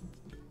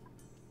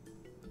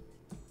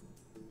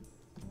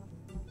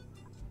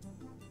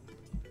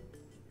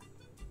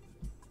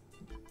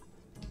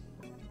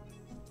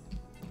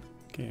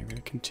 Okay, I'm going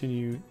to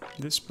continue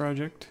this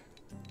project.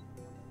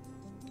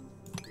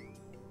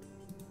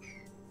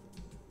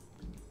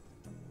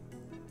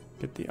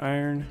 Get the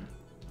iron,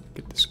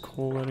 get this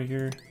coal out of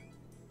here.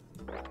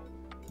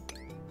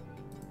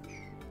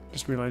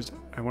 Just realized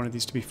I wanted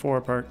these to be 4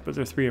 apart, but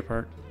they're 3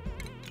 apart.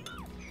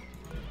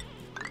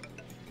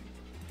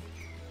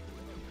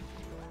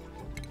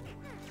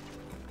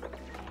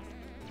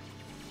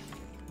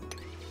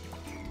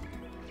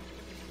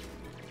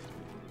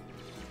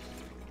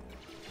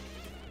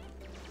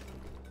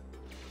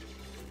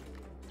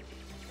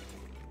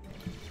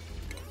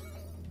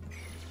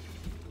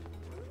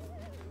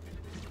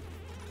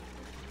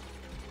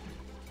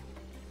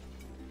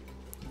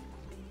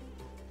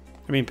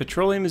 I mean,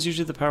 petroleum is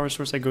usually the power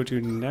source I go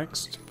to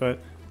next, but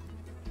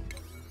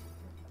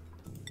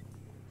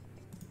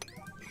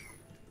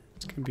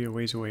it's gonna be a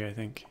ways away, I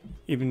think.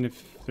 Even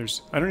if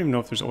there's... I don't even know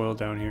if there's oil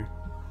down here.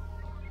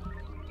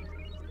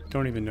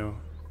 Don't even know.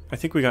 I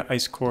think we got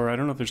ice core. I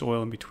don't know if there's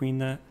oil in between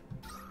that.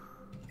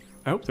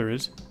 I hope there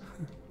is.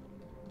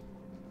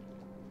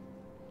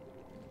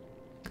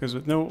 Because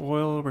with no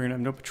oil, we're gonna have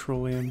no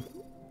petroleum.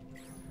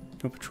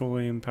 No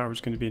petroleum power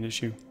is gonna be an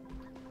issue.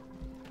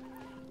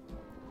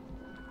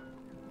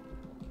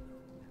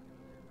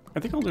 I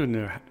think I'll do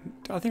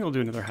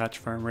another hatch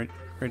farm right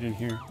in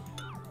here.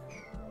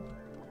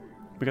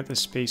 We got this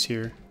space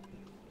here.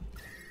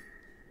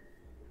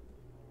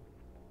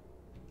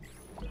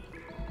 We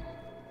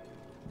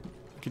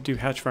could do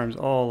hatch farms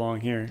all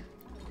along here.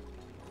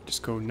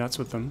 Just go nuts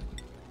with them.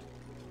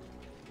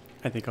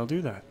 I think I'll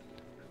do that.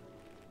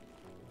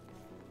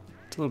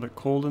 It's a little bit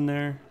cold in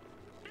there.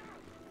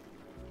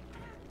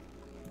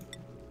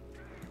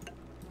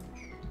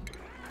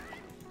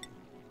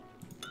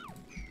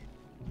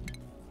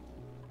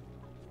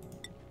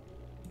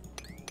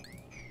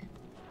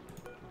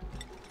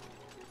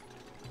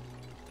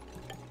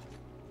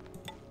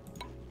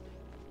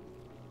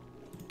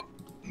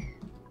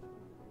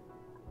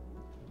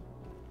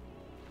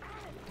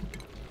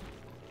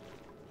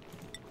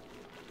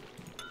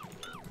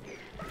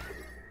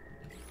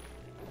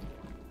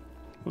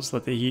 Let's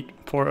let the heat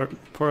pour out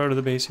of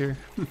the base here.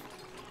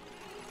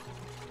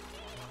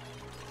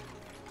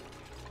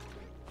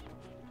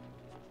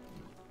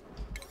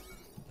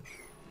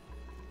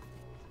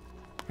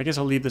 I guess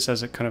I'll leave this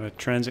as a kind of a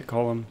transit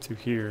column through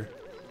here.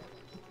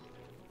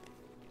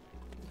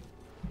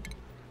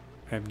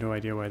 I have no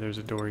idea why there's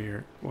a door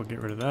here. We'll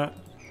get rid of that.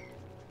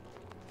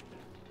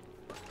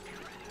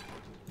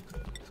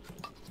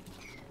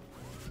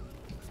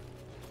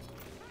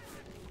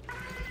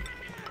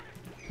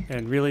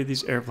 And really,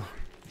 these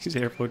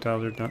airflow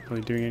tiles are not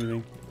really doing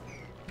anything.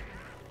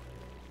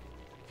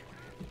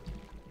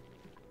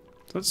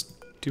 So let's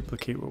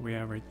duplicate what we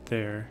have right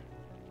there.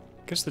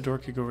 I guess the door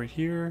could go right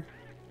here.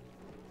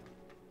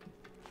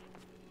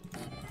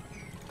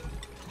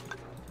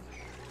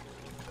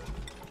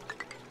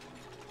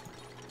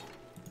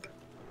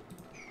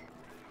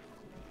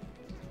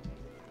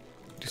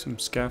 Do some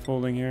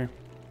scaffolding here.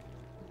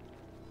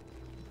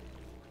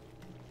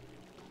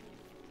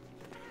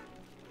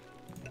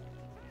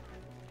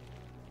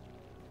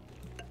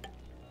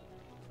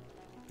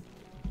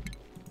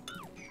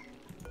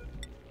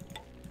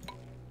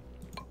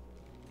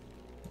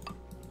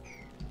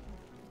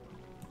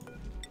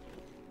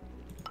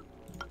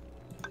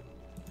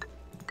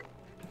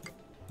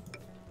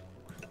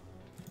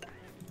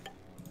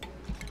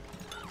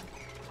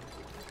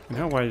 And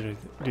how wide did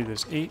I do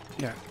this? 8?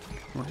 Yeah.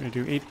 We're going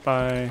to do 8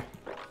 by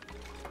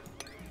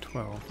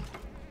 12.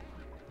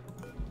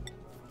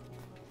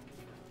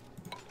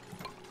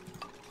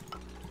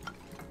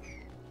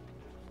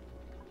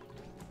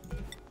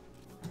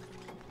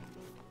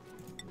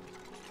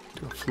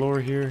 Do a floor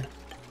here.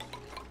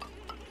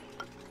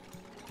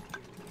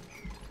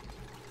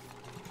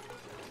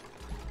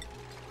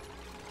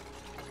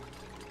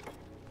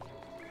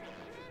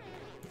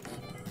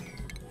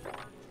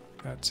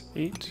 That's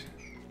 8.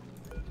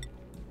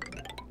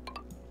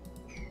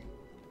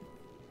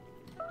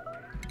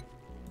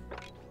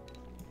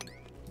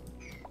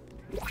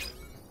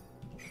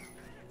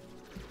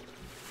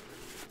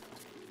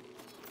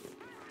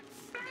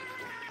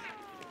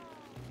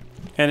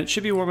 And it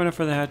should be warm enough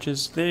for the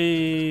hatches.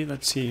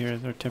 Let's see here,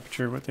 their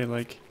temperature, what they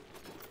like.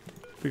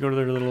 If we go to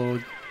their little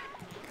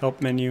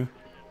help menu,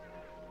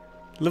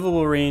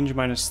 livable range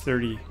minus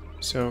 30.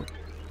 So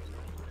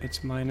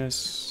it's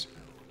minus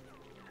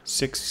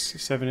 6,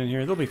 7 in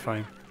here. They'll be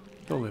fine.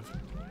 They'll live.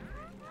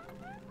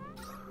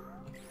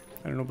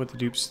 I don't know about the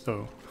dupes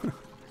though.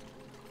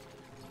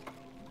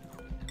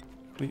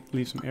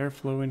 Leave some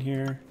airflow in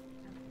here.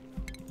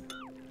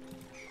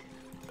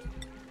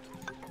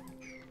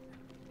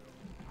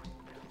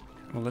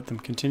 We'll let them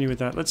continue with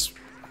that. Let's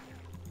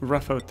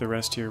rough out the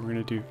rest here. We're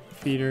going to do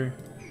feeder,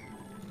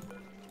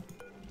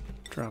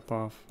 drop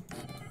off,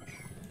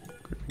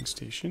 gripping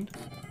station.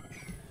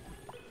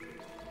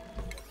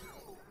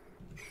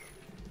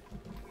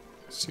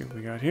 Let's see what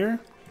we got here.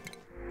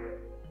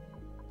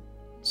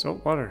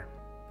 Salt water.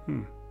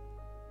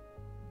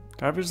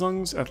 Diver's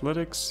lungs,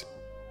 athletics.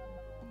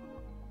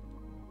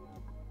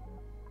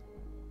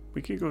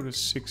 We could go to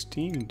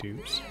 16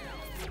 dupes.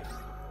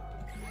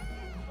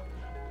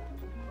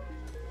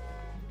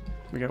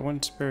 We got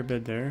one spare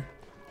bed there.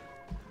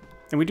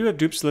 And we do have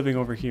dupes living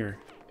over here.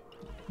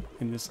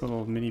 In this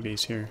little mini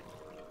base here.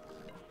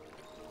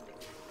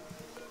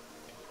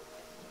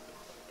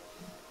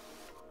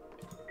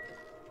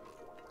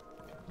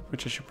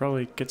 Which I should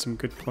probably get some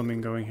good plumbing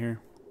going here.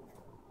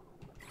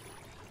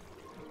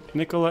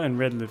 Nicola and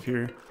Red live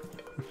here.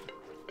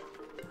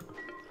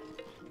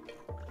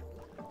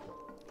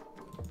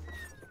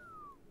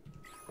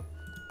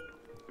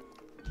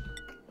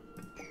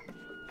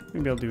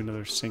 Maybe I'll do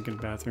another sink and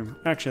bathroom.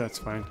 Actually, that's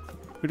fine.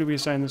 Who do we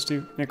assign this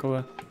to?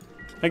 Nicola.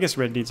 I guess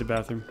Red needs a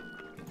bathroom.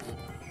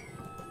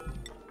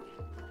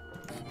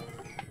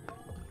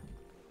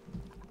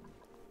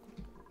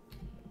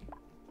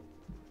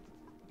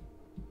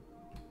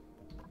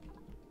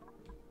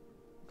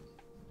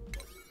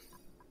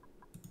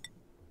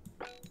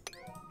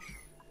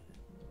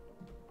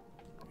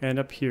 And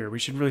up here, we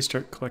should really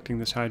start collecting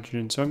this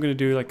hydrogen. So I'm going to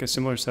do like a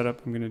similar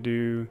setup. I'm going to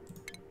do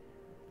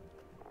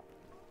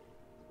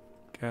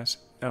gas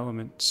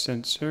element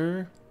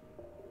sensor.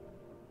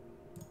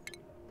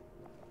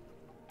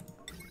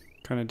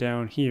 Kind of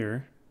down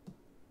here.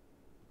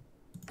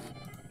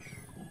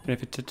 And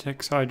if it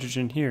detects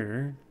hydrogen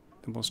here,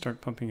 then we'll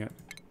start pumping it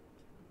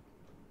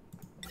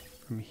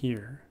from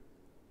here.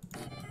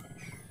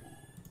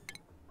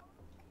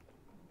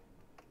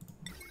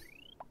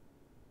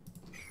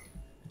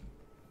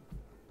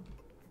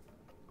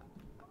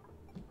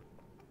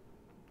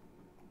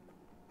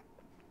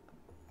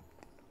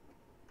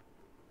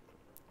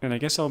 And I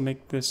guess I'll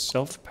make this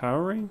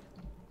self-powering.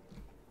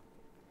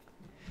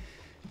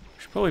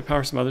 Should probably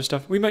power some other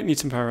stuff. We might need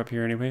some power up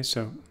here anyway,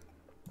 so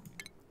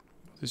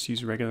we'll just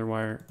use regular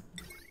wire.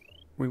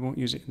 We won't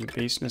use it in the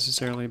base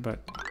necessarily,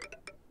 but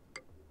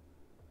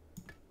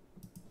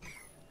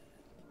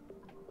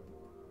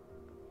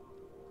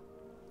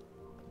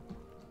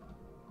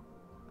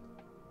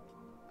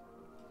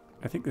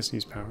I think this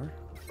needs power.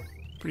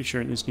 Pretty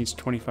sure this needs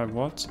 25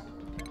 watts.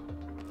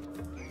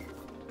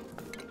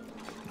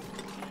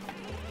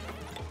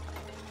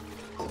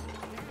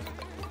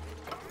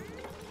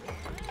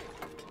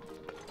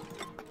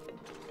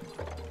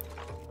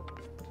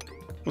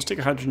 We'll stick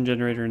a hydrogen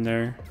generator in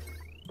there.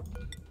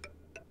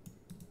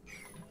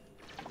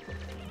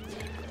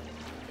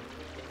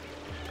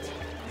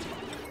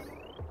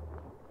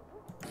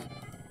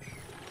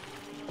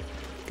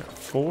 Got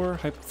 4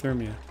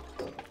 hypothermia.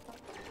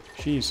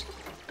 Jeez.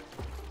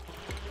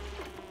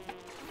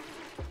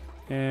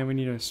 And we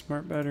need a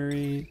smart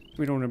battery.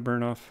 We don't want to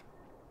burn off.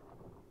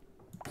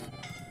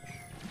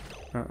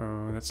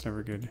 Uh-oh, that's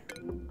never good.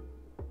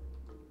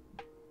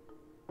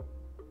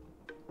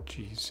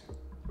 Jeez.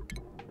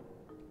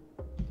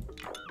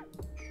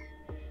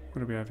 What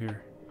do we have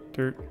here?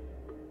 Dirt.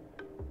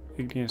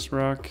 Igneous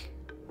rock.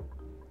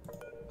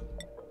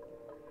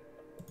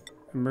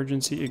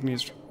 Emergency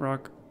igneous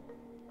rock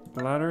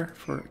ladder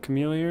for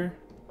Camellia.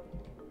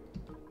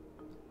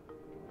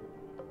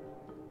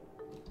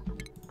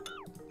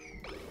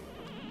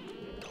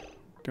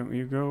 Don't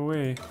you go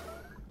away.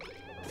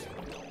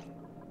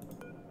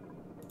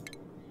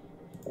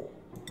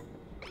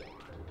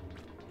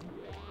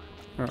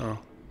 Uh-oh.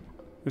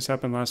 This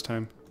happened last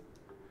time.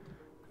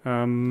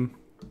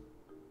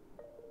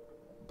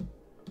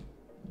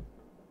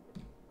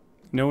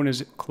 No one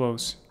is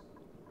close.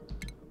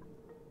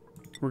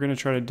 We're gonna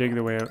try to dig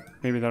the way out.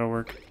 Maybe that'll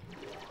work.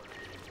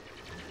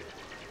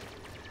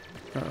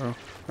 Uh-oh.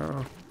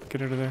 Uh-oh.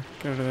 Get out of there.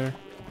 Get out of there.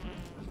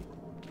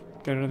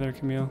 Get out of there,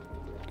 Camille.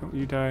 Don't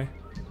you die.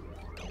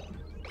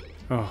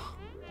 Oh.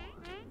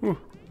 Whew.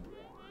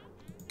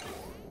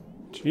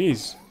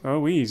 Jeez. Oh,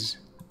 wheeze.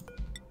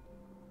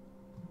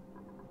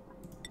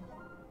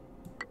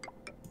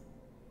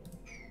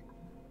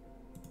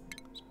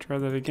 Let's try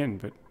that again,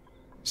 but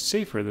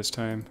safer this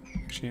time.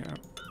 Actually,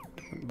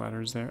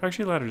 Ladders there.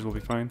 Actually, ladders will be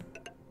fine.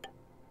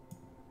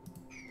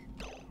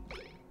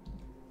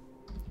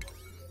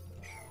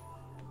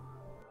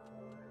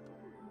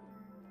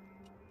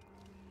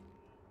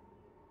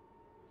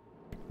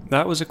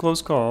 That was a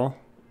close call.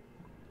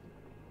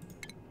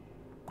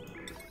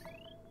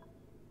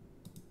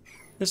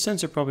 This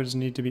sensor probably doesn't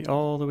need to be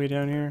all the way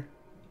down here.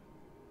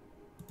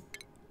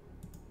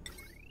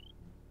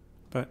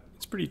 But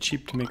it's pretty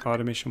cheap to make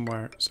automation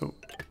wire, so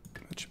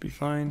that should be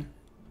fine.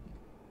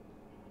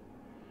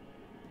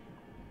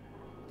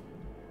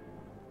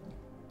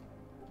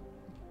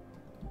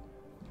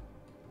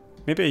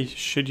 Maybe I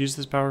should use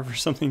this power for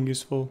something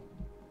useful.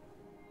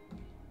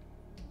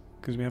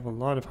 Because we have a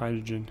lot of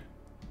hydrogen.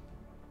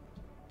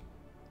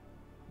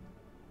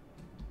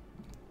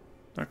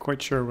 Not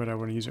quite sure what I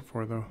want to use it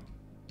for though.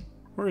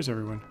 Where is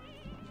everyone?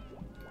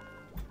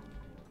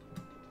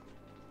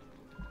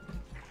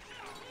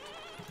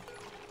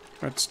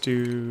 Let's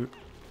do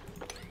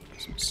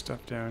some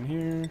stuff down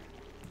here.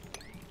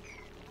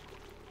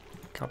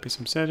 Copy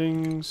some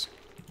settings.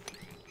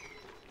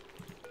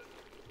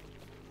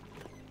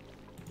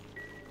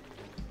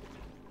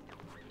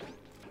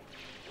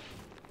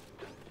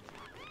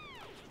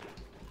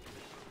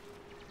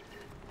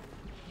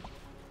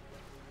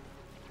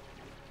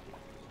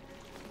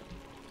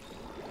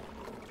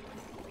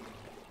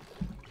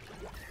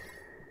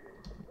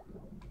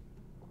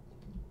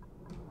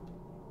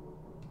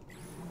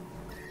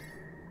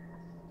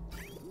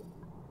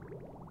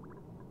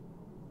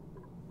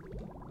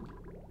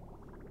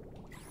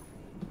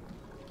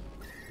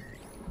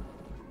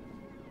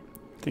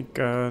 I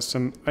think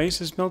some ice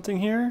is melting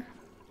here.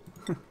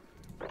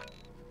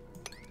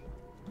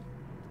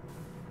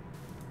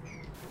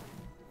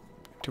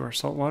 To our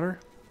salt water.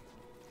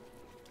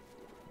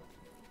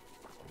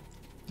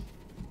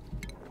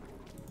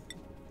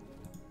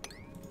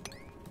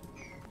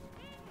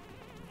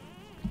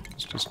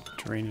 Let's just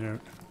drain it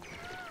out.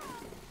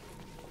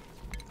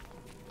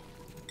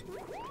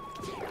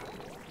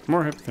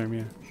 More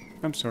hypothermia.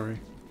 I'm sorry.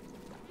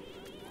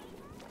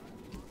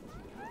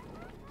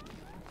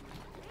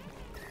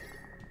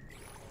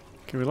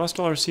 Okay, we lost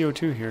all our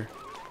CO2 here.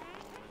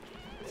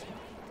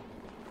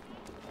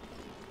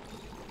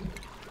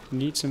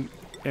 Need some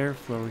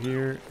airflow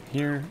here.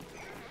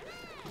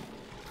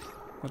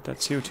 Let that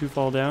CO2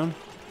 fall down.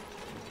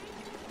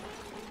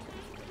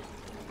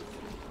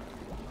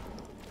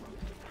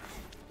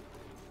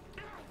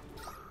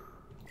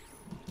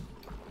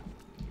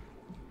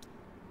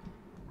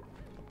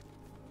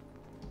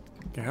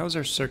 Okay, how's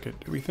our circuit?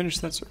 Did we finish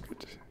that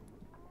circuit?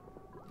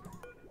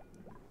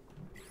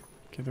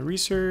 Okay, the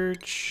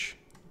research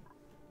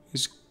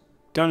is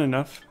done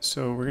enough,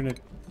 so we're gonna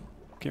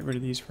get rid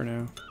of these for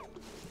now.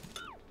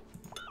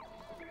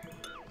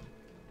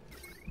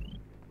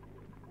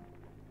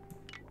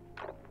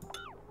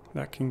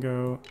 That can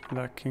go,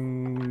 that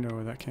can,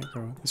 no, that can't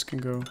go. This can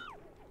go.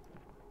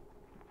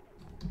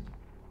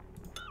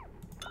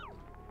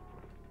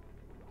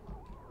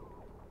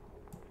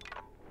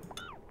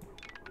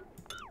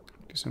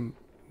 Do some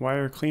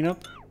wire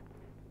cleanup.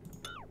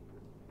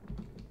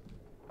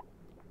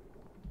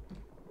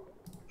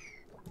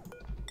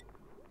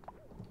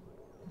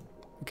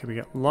 Okay, we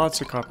got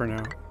lots of copper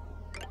now.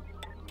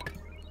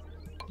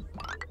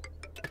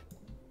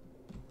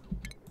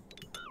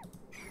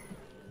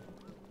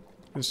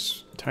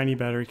 This tiny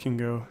battery can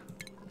go.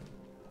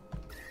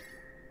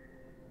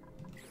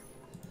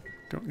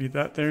 Don't need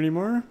that there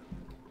anymore.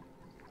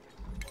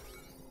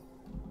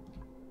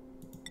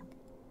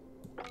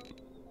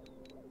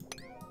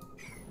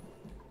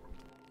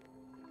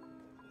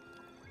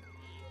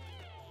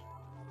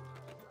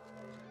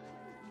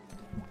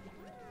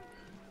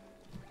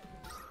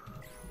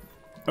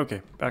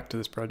 Okay, back to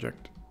this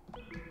project.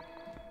 I'm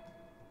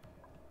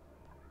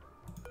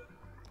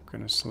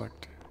gonna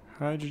select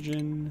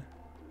hydrogen.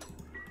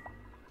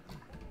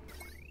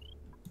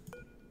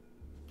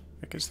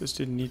 I guess this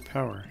didn't need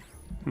power.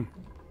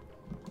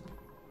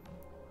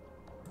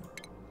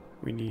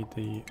 We need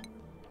the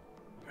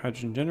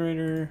hydrogen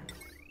generator.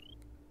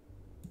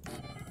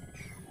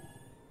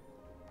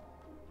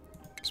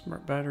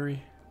 Smart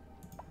battery.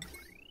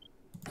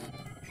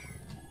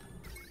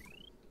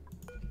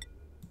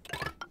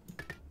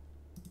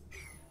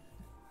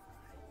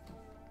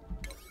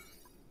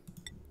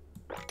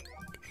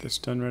 This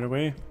done right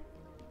away.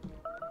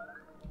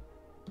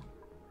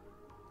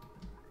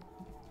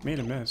 Made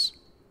a mess.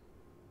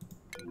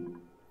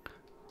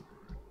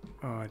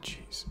 Oh,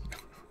 jeez.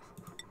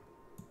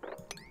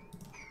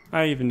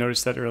 I even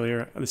noticed that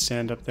earlier, the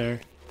sand up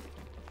there.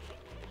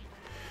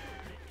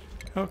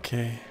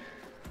 Okay.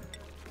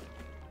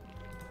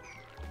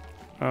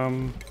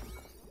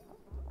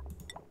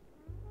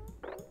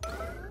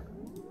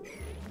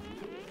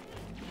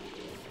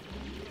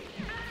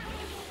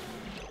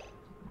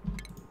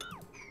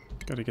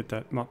 Gotta get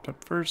that mopped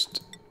up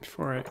first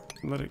before I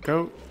let it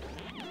go.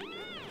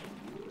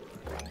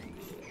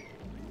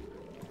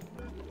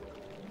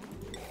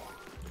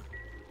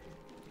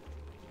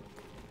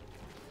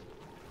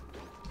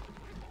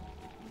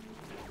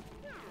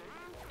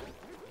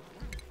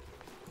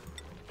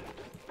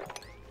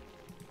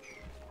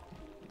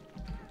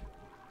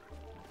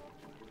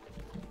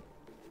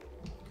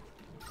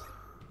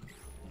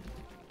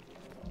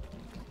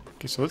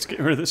 Okay, so let's get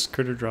rid of this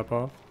critter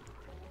drop-off.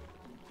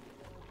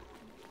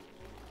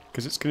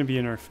 Because it's going to be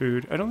in our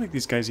food. I don't think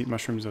these guys eat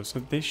mushrooms though, so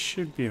they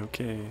should be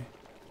okay.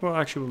 Well,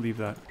 actually we'll leave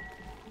that.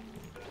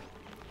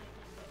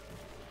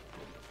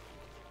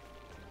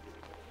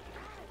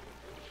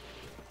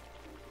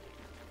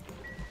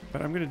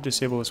 But I'm going to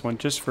disable this one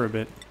just for a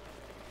bit.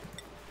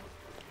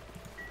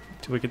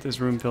 Till we get this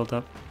room filled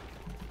up.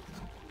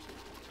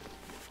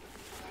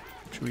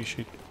 Actually, we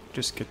should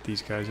just get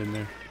these guys in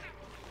there.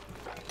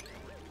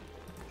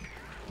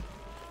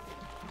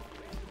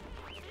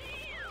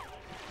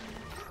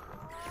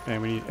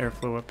 And we need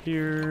airflow up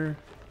here.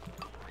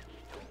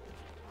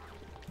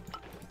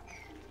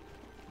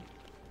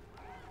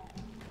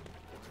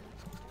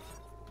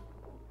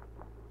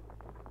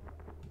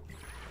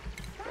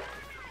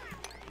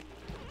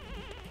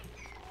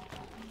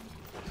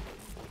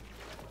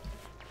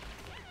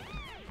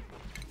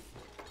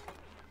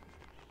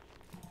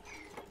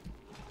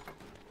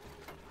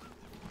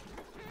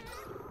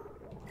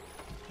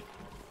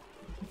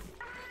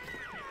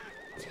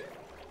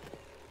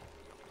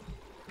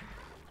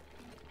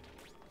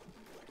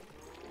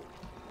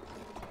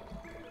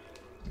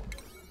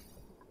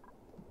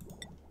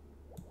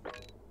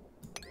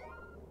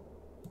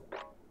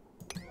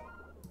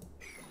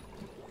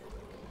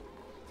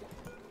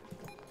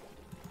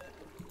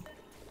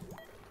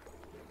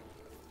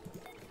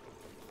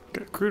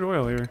 Got crude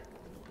oil here.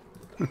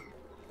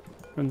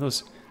 And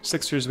those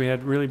sixers we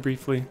had really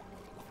briefly.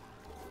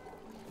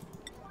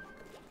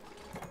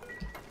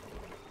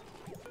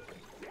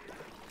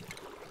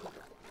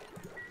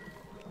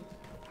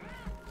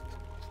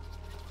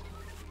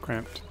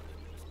 Cramped.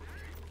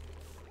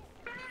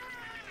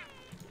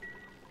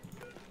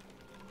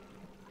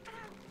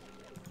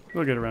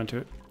 We'll get around to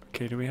it.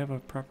 Okay, do we have a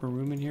proper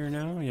room in here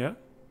now? Yeah.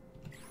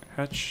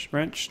 Hatch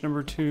wrench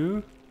number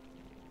 2.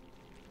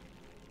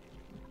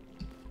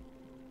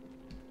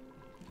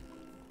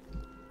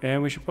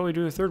 And we should probably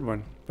do a third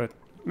one, but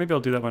maybe I'll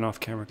do that one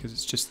off camera because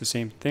it's just the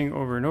same thing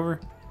over and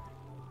over.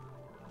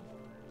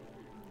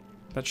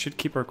 That should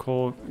keep our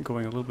coal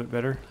going a little bit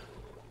better.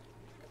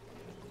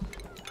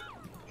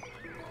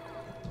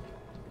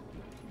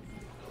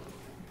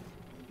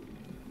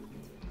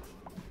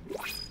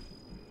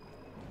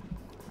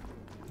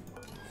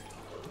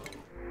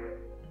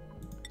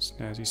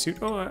 Snazzy suit.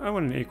 Oh, I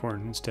want an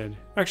acorn instead.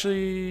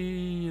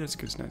 Actually, that's a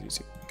good snazzy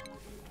suit.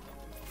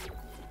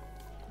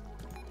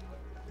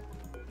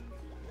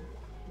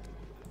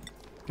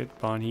 Get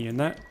Bonnie in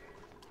that.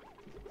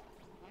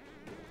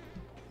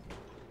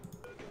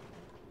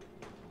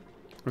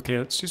 Okay,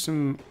 let's do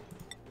some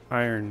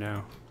iron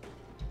now.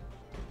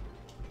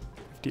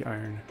 50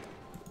 iron.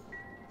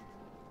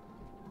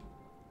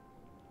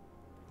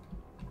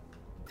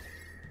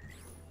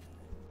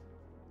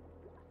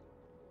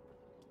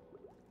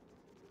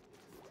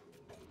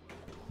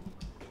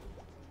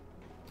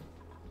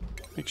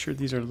 Make sure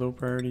these are low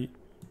priority.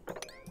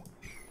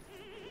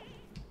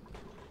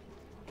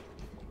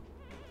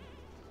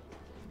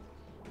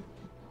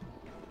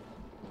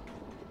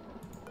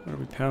 What are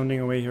we pounding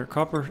away here?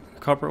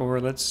 Copper ore,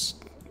 let's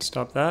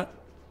stop that.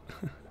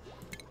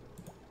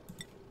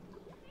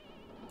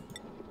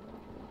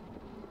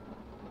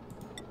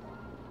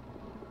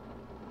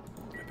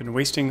 I've been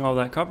wasting all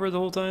that copper the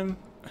whole time.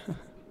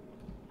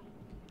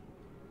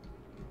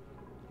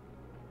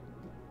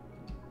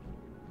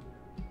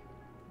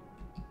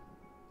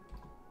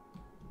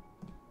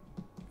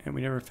 And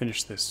we never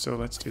finished this, so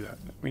let's do that.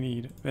 We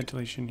need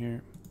ventilation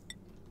here.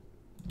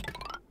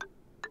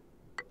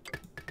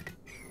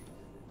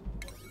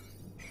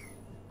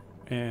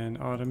 And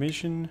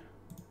automation.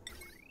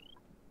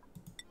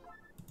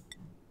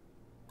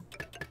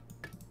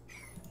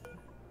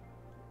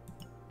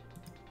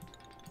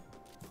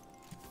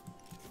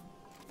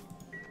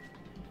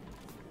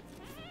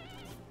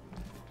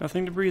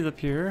 Nothing to breathe up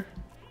here.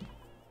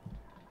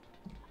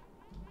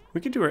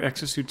 We could do our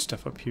exosuit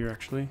stuff up here,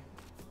 actually.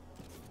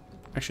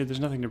 Actually, there's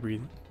nothing to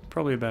breathe.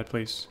 Probably a bad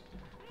place.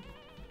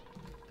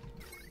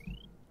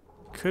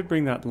 Could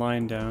bring that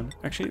line down.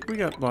 Actually, we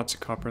got lots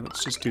of copper.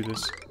 Let's just do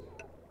this.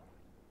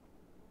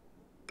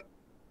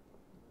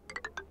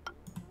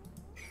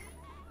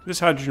 This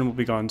hydrogen will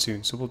be gone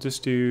soon, so we'll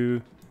just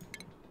do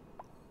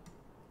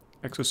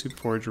exosuit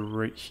forge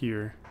right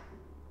here.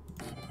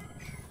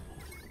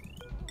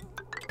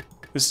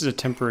 This is a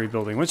temporary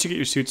building. Once you get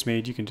your suits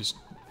made, you can just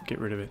get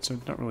rid of it, so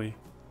it's not really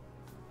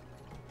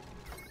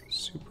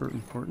super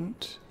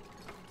important.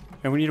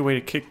 And we need a way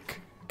to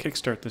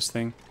kickstart this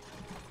thing.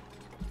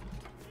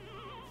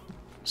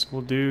 So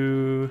we'll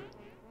do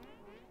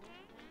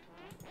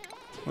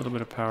a little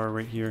bit of power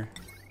right here.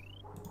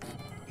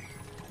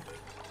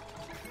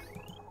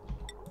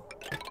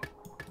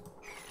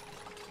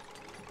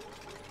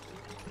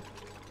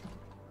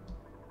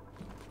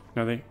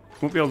 Now they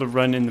won't be able to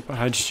run in the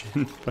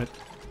hydrogen, but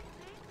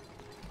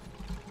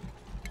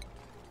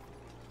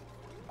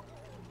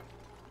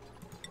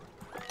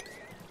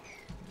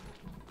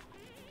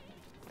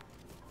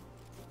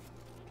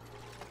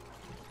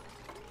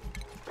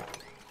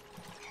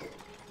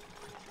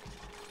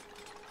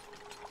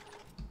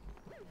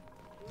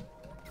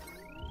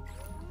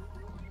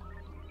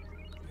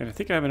And I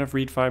think I have enough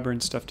reed fiber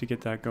and stuff to get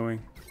that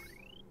going.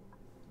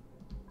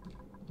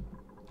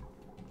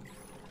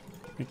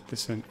 Make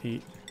this an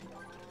 8.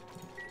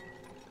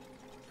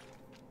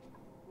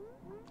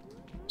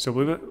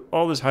 So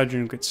all this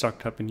hydrogen gets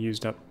sucked up and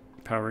used up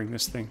powering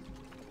this thing.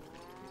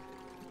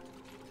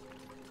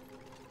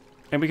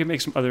 And we can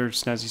make some other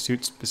snazzy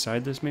suits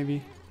beside this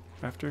maybe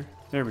after.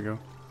 There we go.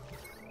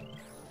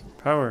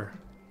 Power.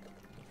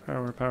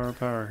 Power, power,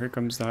 power. Here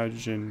comes the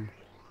hydrogen.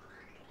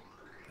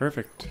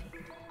 Perfect.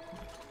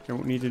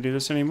 Don't need to do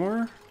this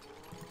anymore.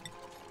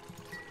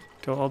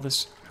 Till all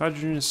this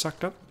hydrogen is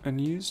sucked up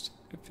and used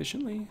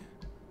efficiently.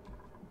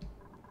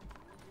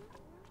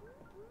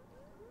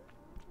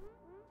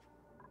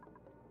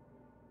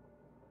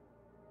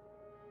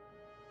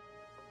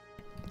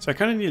 So I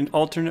kind of need an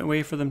alternate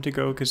way for them to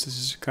go because this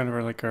is kind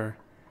of like our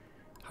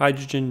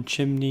hydrogen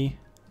chimney.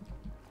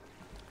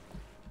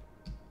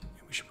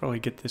 We should probably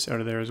get this out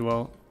of there as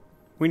well.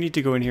 We need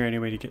to go in here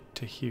anyway to get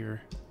to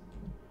here.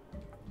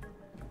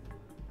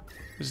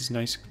 This is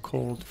nice,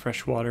 cold,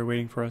 fresh water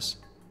waiting for us.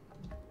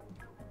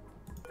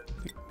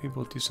 I think maybe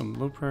we'll do some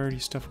low priority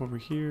stuff over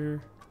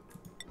here.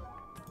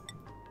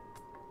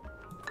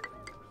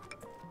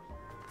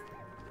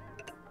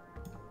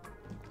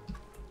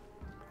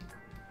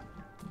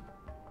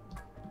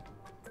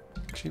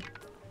 Actually,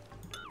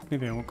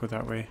 maybe I won't go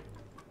that way.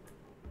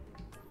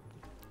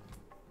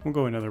 We'll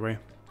go another way.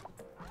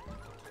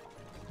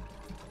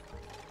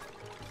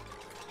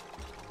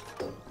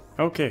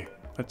 Okay,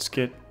 let's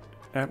get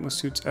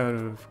atmosuits out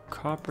of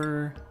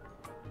copper.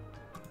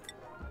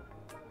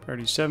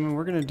 Priority 7.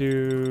 We're gonna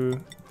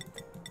do...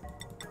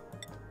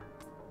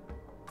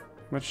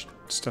 How much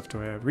stuff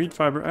do I have? Reed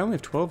fiber. I only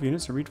have 12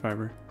 units of reed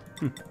fiber.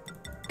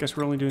 Guess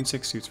we're only doing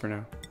 6 suits for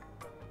now.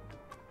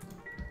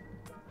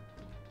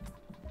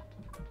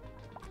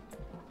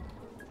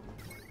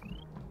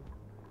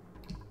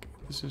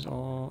 This is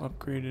all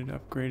upgraded.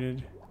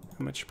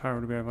 How much power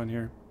do we have on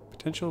here?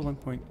 Potential 1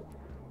 point.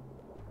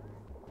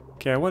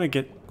 Okay, I want to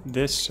get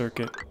this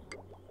circuit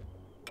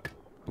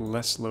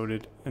less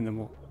loaded, and then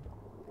we'll...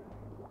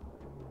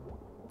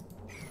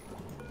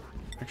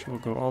 Actually,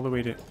 we'll go all the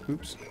way to...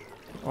 Oops.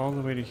 All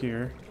the way to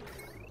here.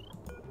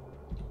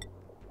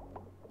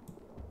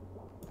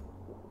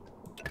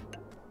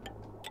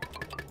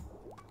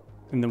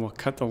 And then we'll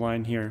cut the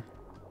line here.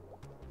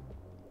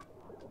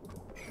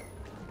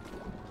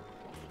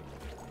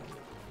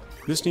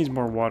 This needs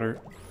more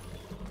water.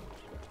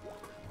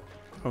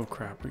 Oh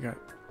crap, we got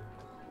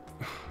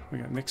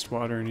mixed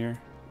water in here.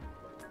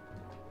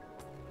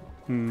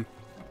 I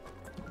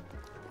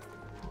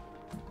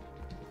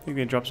think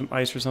they dropped some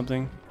ice or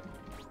something.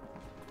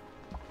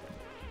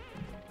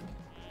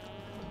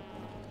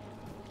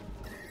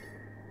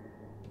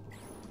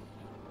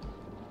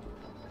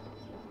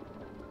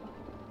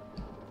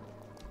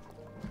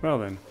 Well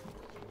then.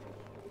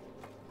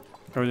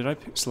 Oh, did I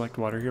select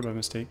water here by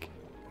mistake?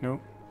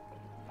 Nope.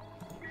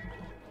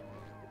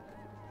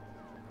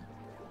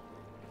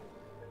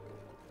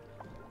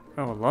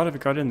 Oh, a lot of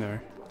it got in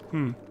there.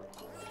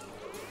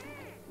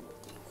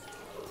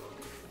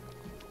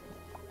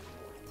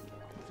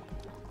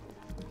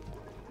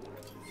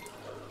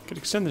 Could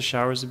extend the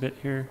showers a bit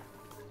here.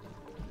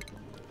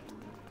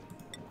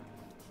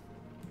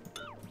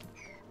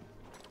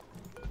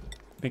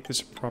 Make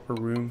this a proper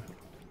room.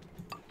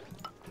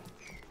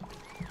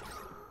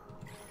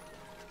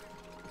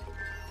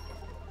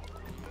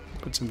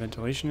 Put some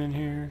ventilation in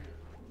here.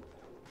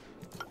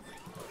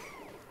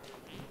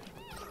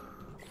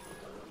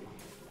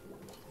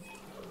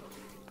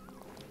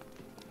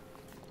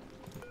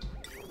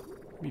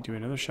 Maybe do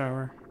another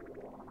shower.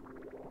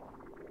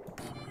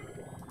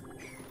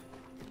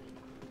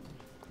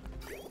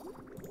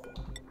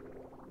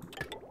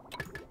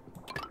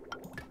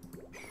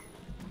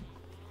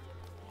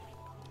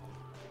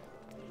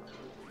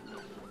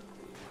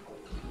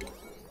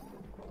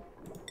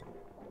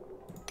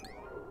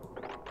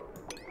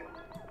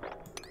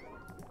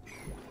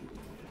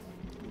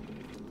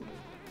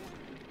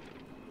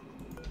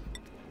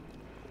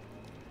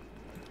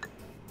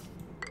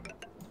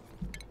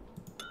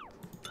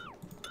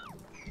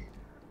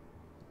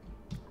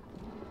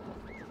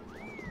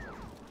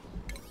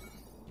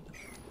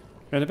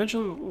 And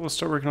eventually we'll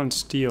start working on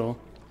steel.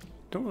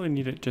 Don't really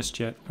need it just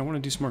yet. I want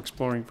to do some more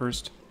exploring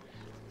first.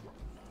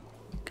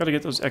 Gotta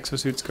get those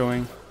exosuits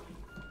going.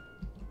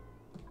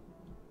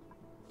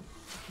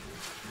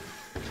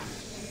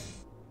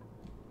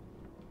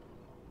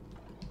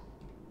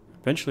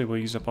 Eventually we'll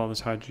use up all this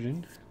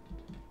hydrogen.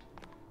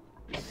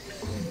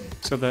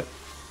 So that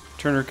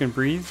Turner can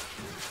breathe.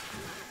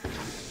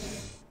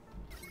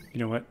 You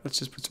know what? Let's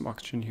just put some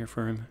oxygen here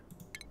for him.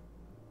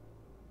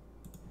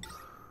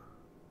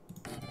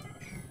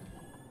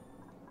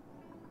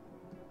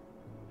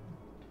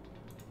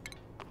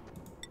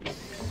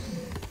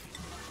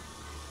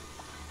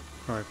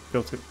 Oh, I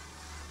built it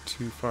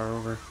too far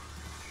over.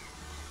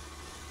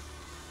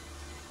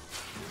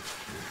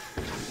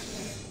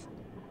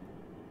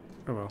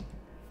 Oh well.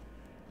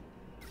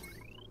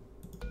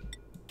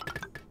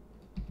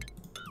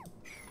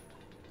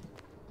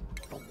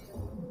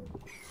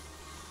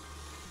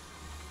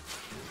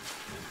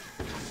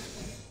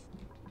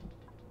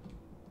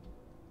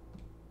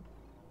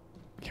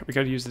 We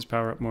gotta use this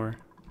power up more.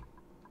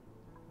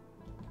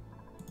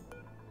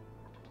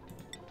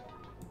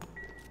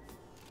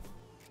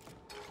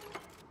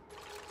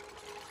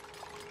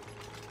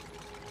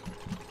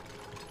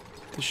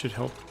 This should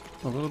help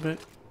a little bit.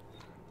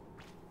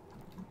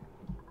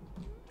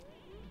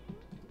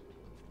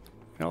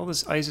 And all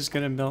this ice is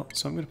gonna melt,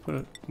 so I'm gonna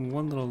put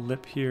one little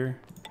lip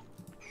here.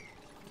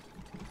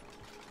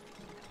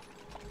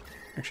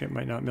 Actually, it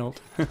might not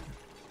melt.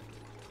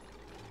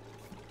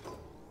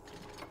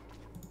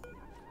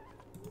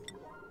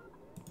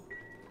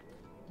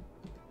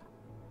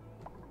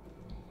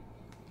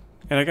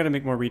 And I gotta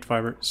make more reed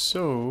fiber.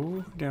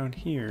 So, down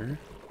here,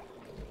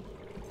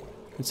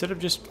 instead of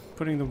just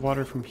putting the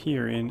water from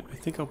here in, I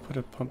think I'll put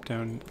a pump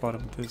down at the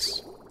bottom of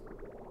this.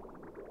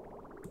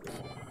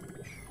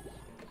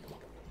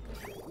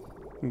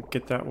 And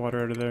get that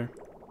water out of there.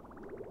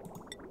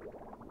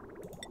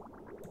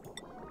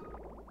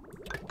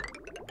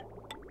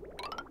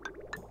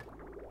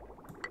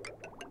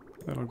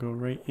 That'll go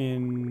right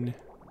in.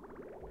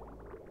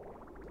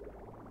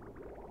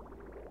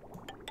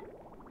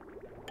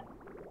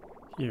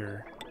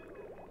 Here.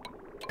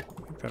 I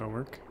think that'll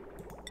work.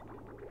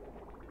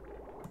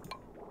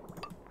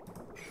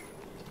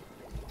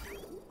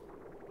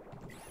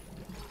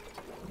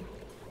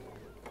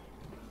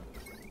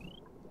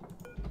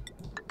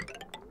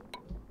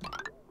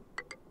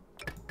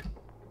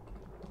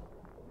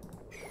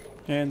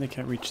 And they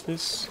can't reach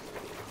this.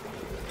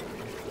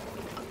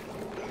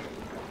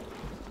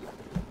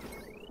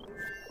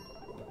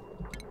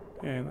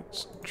 And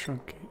let's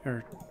truncate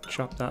or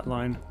chop that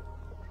line.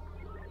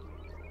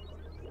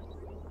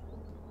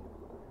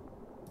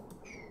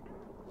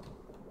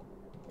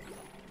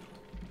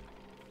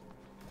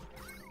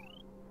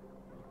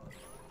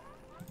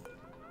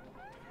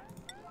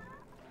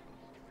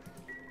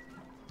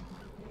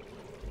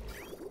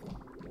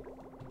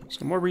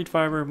 So more reed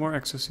fiber, more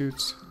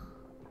exosuits.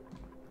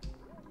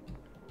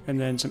 And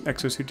then some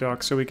exosuit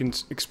docks so we can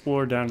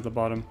explore down to the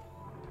bottom.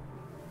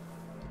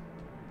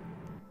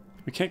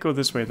 We can't go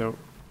this way though.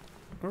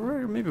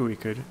 Or maybe we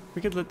could.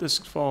 We could let this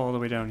fall all the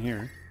way down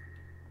here.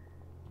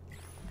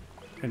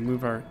 And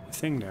move our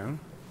thing down.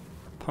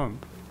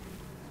 Pump.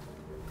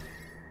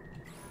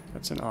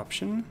 That's an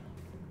option.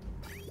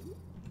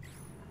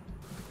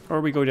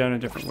 Or we go down a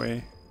different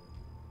way.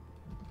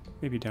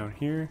 Maybe down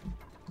here.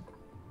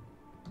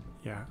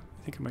 Yeah,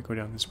 I think I might go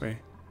down this way.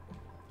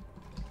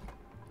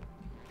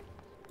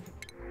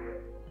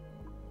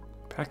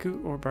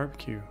 Paku or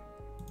barbecue?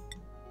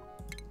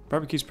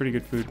 Barbecue's pretty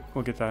good food.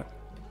 We'll get that.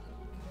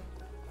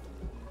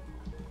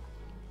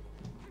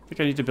 I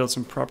think I need to build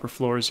some proper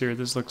floors here.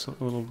 This looks a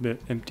little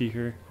bit empty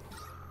here.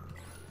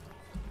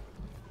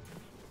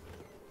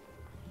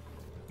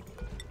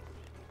 I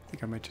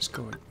think I might just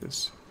go like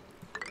this.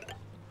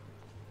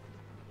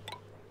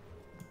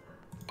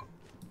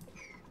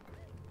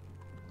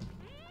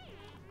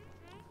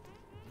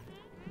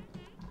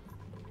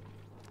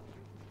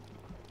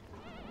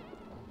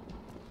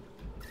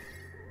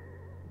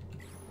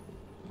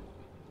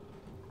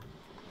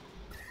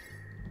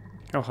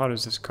 How hot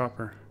is this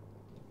copper?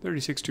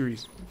 36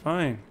 degrees.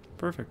 Fine.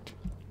 Perfect.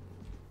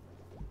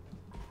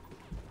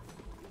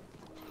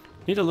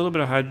 Need a little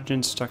bit of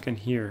hydrogen stuck in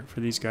here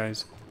for these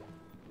guys.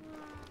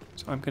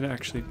 So I'm going to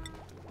actually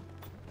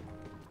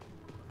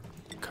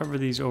cover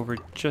these over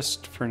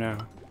just for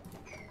now.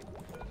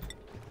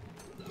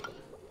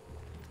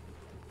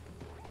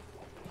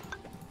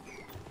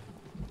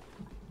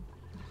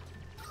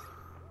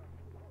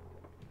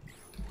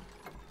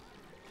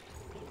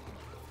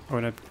 Oh,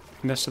 and I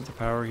messed up the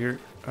power here.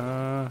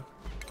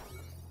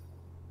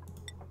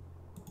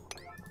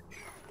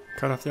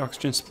 Cut off the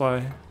oxygen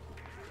supply.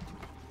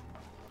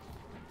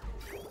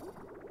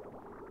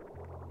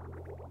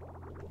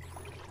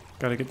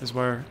 Gotta get this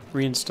wire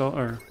reinstalled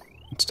or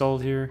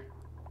installed here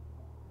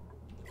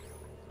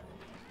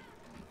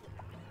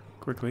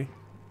quickly.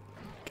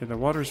 Okay, the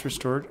water's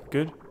restored.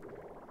 Good.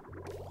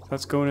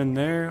 That's going in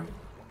there.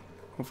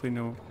 Hopefully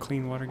no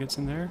clean water gets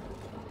in there.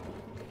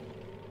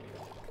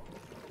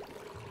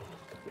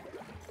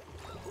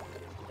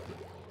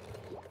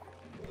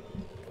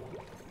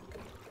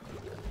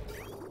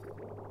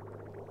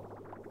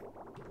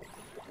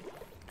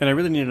 And I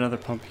really need another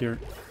pump here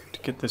to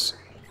get this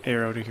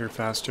air out of here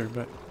faster,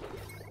 but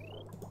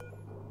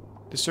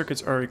the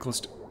circuit's already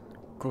close to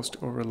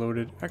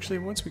overloaded. Actually,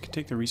 once we can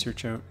take the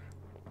research out.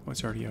 Oh,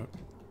 it's already out.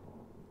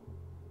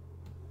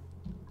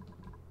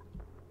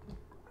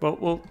 Well,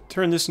 we'll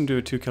turn this into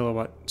a 2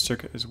 kilowatt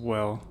circuit as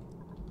well.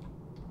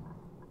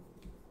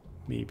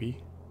 Maybe.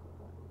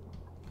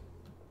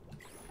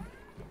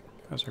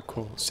 How's our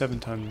coal?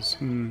 7 tons.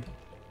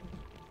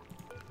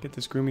 Get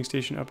this grooming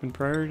station up in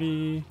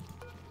priority.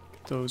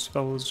 Those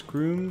fellows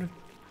groomed.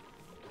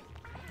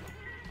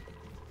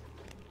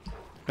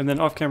 And then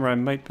off camera I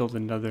might build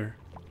another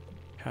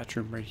hatch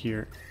room right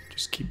here.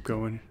 Just keep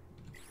going.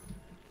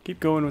 Keep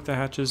going with the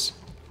hatches.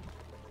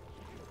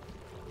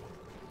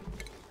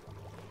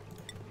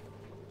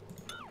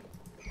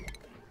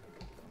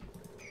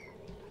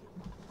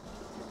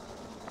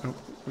 Oh,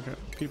 We got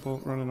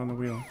people running on the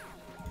wheel.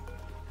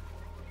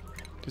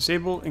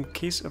 Disable in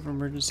case of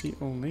emergency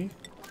only.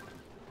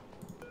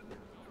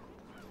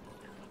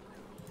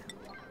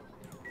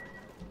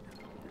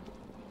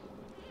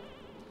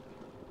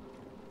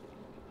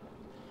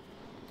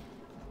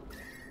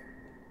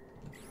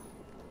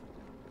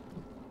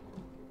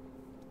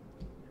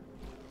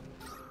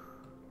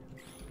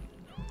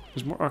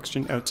 There's more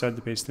oxygen outside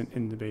the base than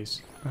in the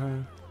base.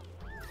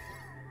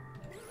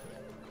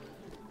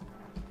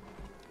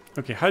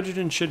 Okay,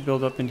 hydrogen should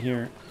build up in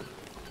here,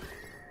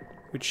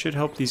 which should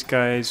help these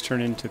guys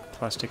turn into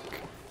plastic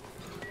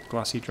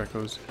glossy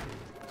Dracos.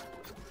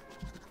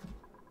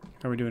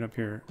 How are we doing up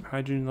here?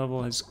 Hydrogen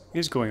level is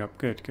going up.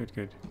 Good, good,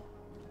 good.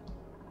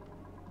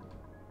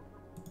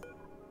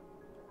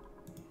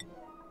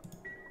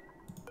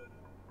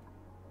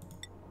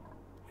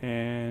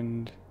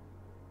 And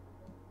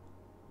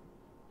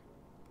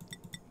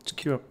let's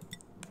queue up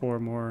 4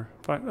 more.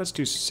 5. Let's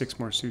do 6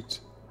 more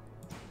suits.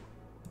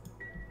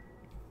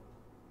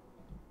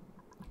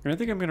 And I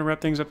think I'm going to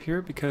wrap things up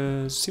here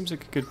because it seems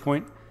like a good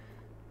point.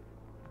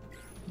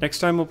 Next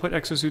time we'll put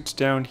exosuits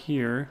down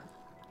here.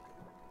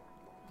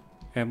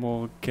 And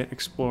we'll get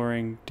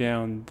exploring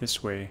down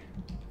this way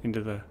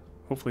into the,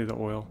 hopefully the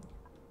oil.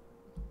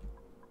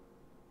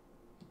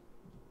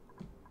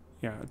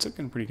 Yeah, it's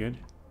looking pretty good.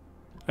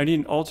 I need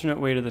an alternate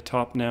way to the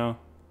top now,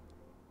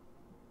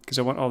 because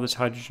I want all this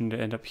hydrogen to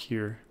end up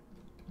here.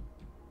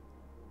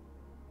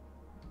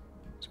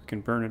 So we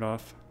can burn it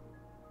off.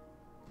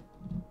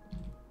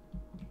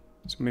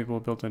 So maybe we'll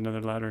build another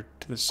ladder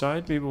to the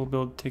side. Maybe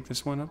we'll take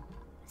this one up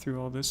through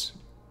all this.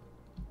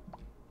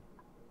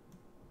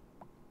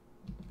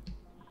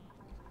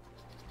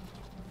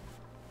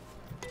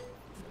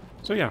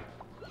 So yeah,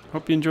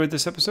 hope you enjoyed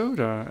this episode.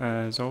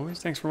 As always,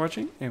 thanks for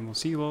watching, and we'll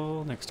see you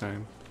all next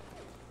time.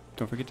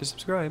 Don't forget to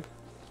subscribe.